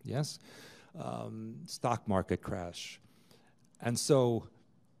example, yes? Stock market crash. And so,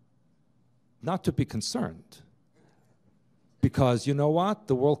 not to be concerned, because you know what?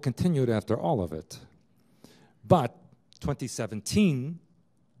 The world continued after all of it. But 2017,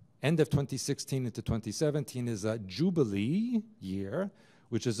 end of 2016 into 2017 is a Jubilee year,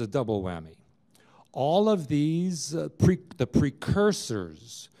 which is a double whammy. All of these, the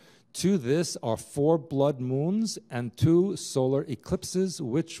precursors to this are 4 blood moons and 2 solar eclipses,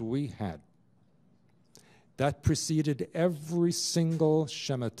 which we had. That preceded every single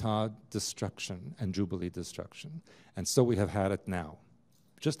Shemitah destruction and Jubilee destruction. And so we have had it now.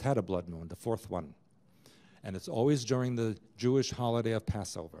 Just had a blood moon, the 4th one. And it's always during the Jewish holiday of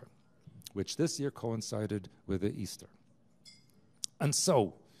Passover, which this year coincided with the Easter. And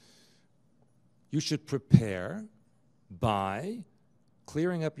so, you should prepare by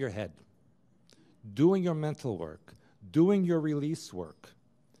clearing up your head, doing your mental work, doing your release work,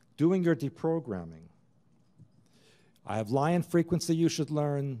 doing your deprogramming. I have lion frequency you should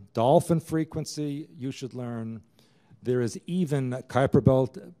learn, dolphin frequency you should learn. There is even Kuiper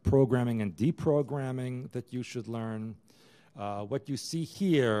Belt programming and deprogramming that you should learn. What you see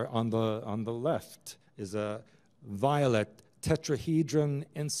here on the left is a violet tetrahedron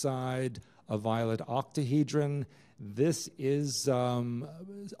inside a violet octahedron. This is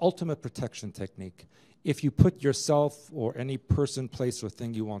ultimate protection technique. If you put yourself or any person, place, or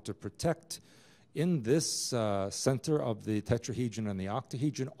thing you want to protect in this center of the tetrahedron and the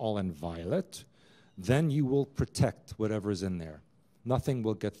octahedron, all in violet, then you will protect whatever is in there. Nothing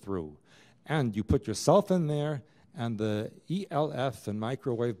will get through. And you put yourself in there, and the ELF and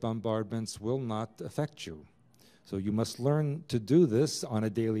microwave bombardments will not affect you. So you must learn to do this on a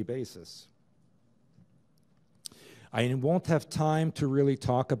daily basis. I won't have time to really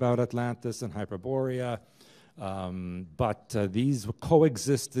talk about Atlantis and Hyperborea, but these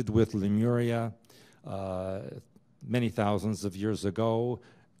coexisted with Lemuria many thousands of years ago,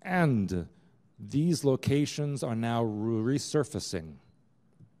 and these locations are now resurfacing.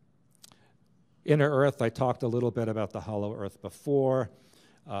 Inner Earth, I talked a little bit about the hollow Earth before,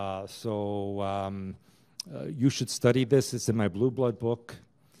 you should study this. It's in my Blue Blood book.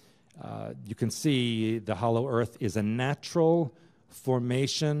 You can see the hollow Earth is a natural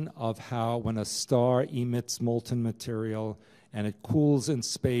formation of how when a star emits molten material and it cools in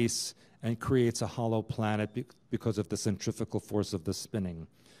space and creates a hollow planet because of the centrifugal force of the spinning.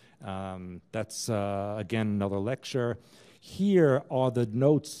 That's, again, another lecture. Here are the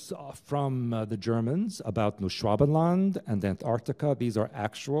notes from the Germans about Neuschwabenland and Antarctica. These are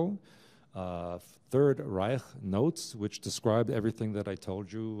actual Third Reich notes, which describe everything that I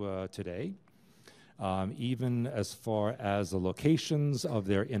told you today, even as far as the locations of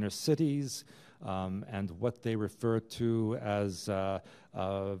their inner cities and what they refer to as the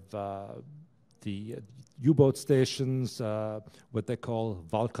U-boat stations, what they call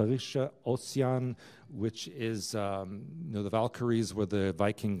Valkyrische Ozean, which is, the Valkyries were the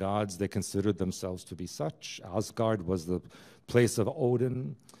Viking gods. They considered themselves to be such. Asgard was the place of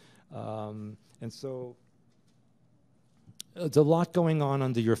Odin. And so there's a lot going on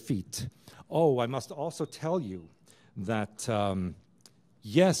under your feet. Oh, I must also tell you that,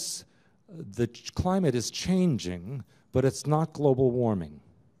 yes, the climate is changing, but it's not global warming.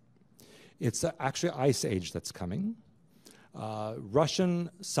 It's actually ice age that's coming. Russian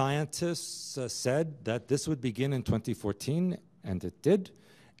scientists said that this would begin in 2014, and it did.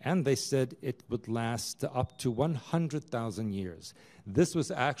 And they said it would last up to 100,000 years. This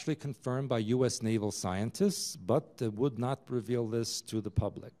was actually confirmed by US naval scientists, but they would not reveal this to the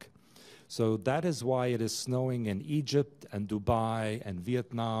public. So that is why it is snowing in Egypt and Dubai and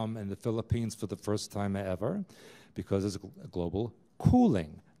Vietnam and the Philippines for the first time ever, because it's global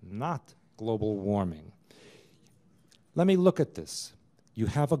cooling, not global warming. Let me look at this. You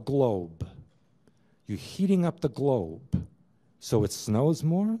have a globe. You're heating up the globe. So it snows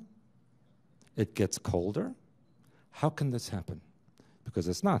more, it gets colder. How can this happen? Because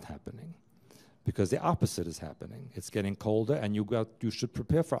it's not happening. Because the opposite is happening. It's getting colder, and you should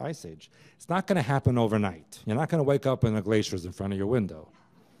prepare for ice age. It's not going to happen overnight. You're not going to wake up and the glacier's in front of your window.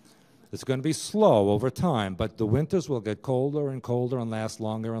 It's going to be slow over time, but the winters will get colder and colder and last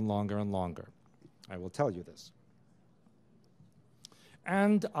longer and longer and longer. I will tell you this.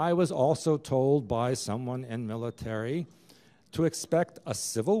 And I was also told by someone in military to expect a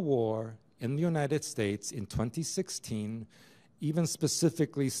civil war in the United States in 2016, even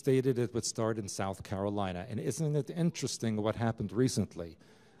specifically stated it would start in South Carolina. And isn't it interesting what happened recently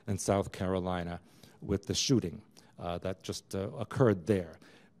in South Carolina with the shooting that just occurred there?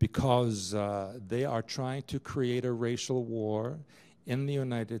 Because they are trying to create a racial war in the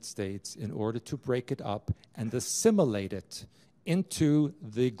United States in order to break it up and assimilate it into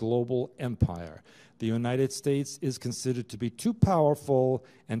the global empire. The United States is considered to be too powerful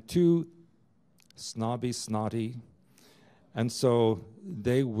and too snotty, and so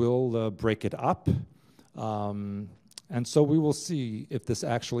they will break it up. And so we will see if this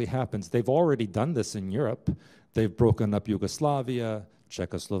actually happens. They've already done this in Europe. They've broken up Yugoslavia,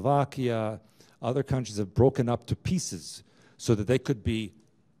 Czechoslovakia. Other countries have broken up to pieces so that they could be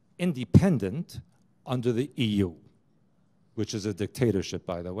independent under the EU, which is a dictatorship,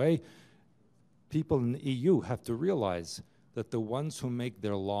 by the way. People in the EU have to realize that the ones who make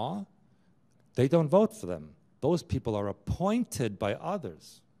their law, they don't vote for them. Those people are appointed by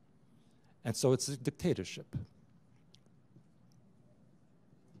others. And so it's a dictatorship.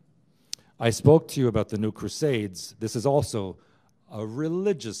 I spoke to you about the New Crusades. This is also a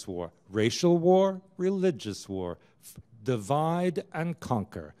religious war, racial war, religious war. Divide and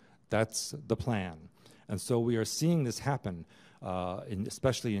conquer. That's the plan. And so we are seeing this happen,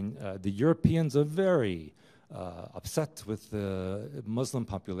 especially in the Europeans are very upset with the Muslim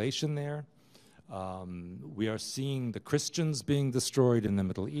population there. We are seeing the Christians being destroyed in the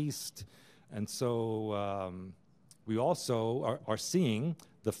Middle East. And so we also are seeing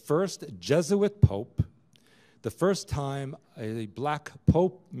the first Jesuit pope, the first time a black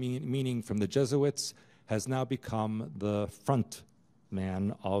pope, meaning from the Jesuits, has now become the front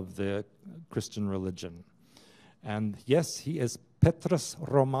man of the Christian religion. And yes, he is Petrus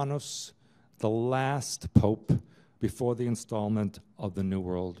Romanus, the last pope before the installment of the New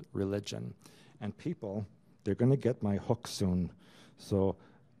World religion. And people, they're going to get my hook soon. So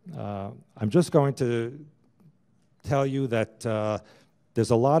I'm just going to tell you that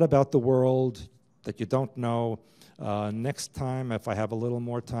there's a lot about the world that you don't know. Next time, if I have a little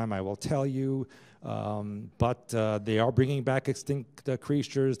more time, I will tell you. But they are bringing back extinct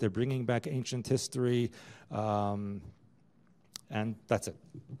creatures. They're bringing back ancient history. And that's it.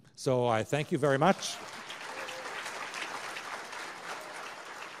 So I thank you very much.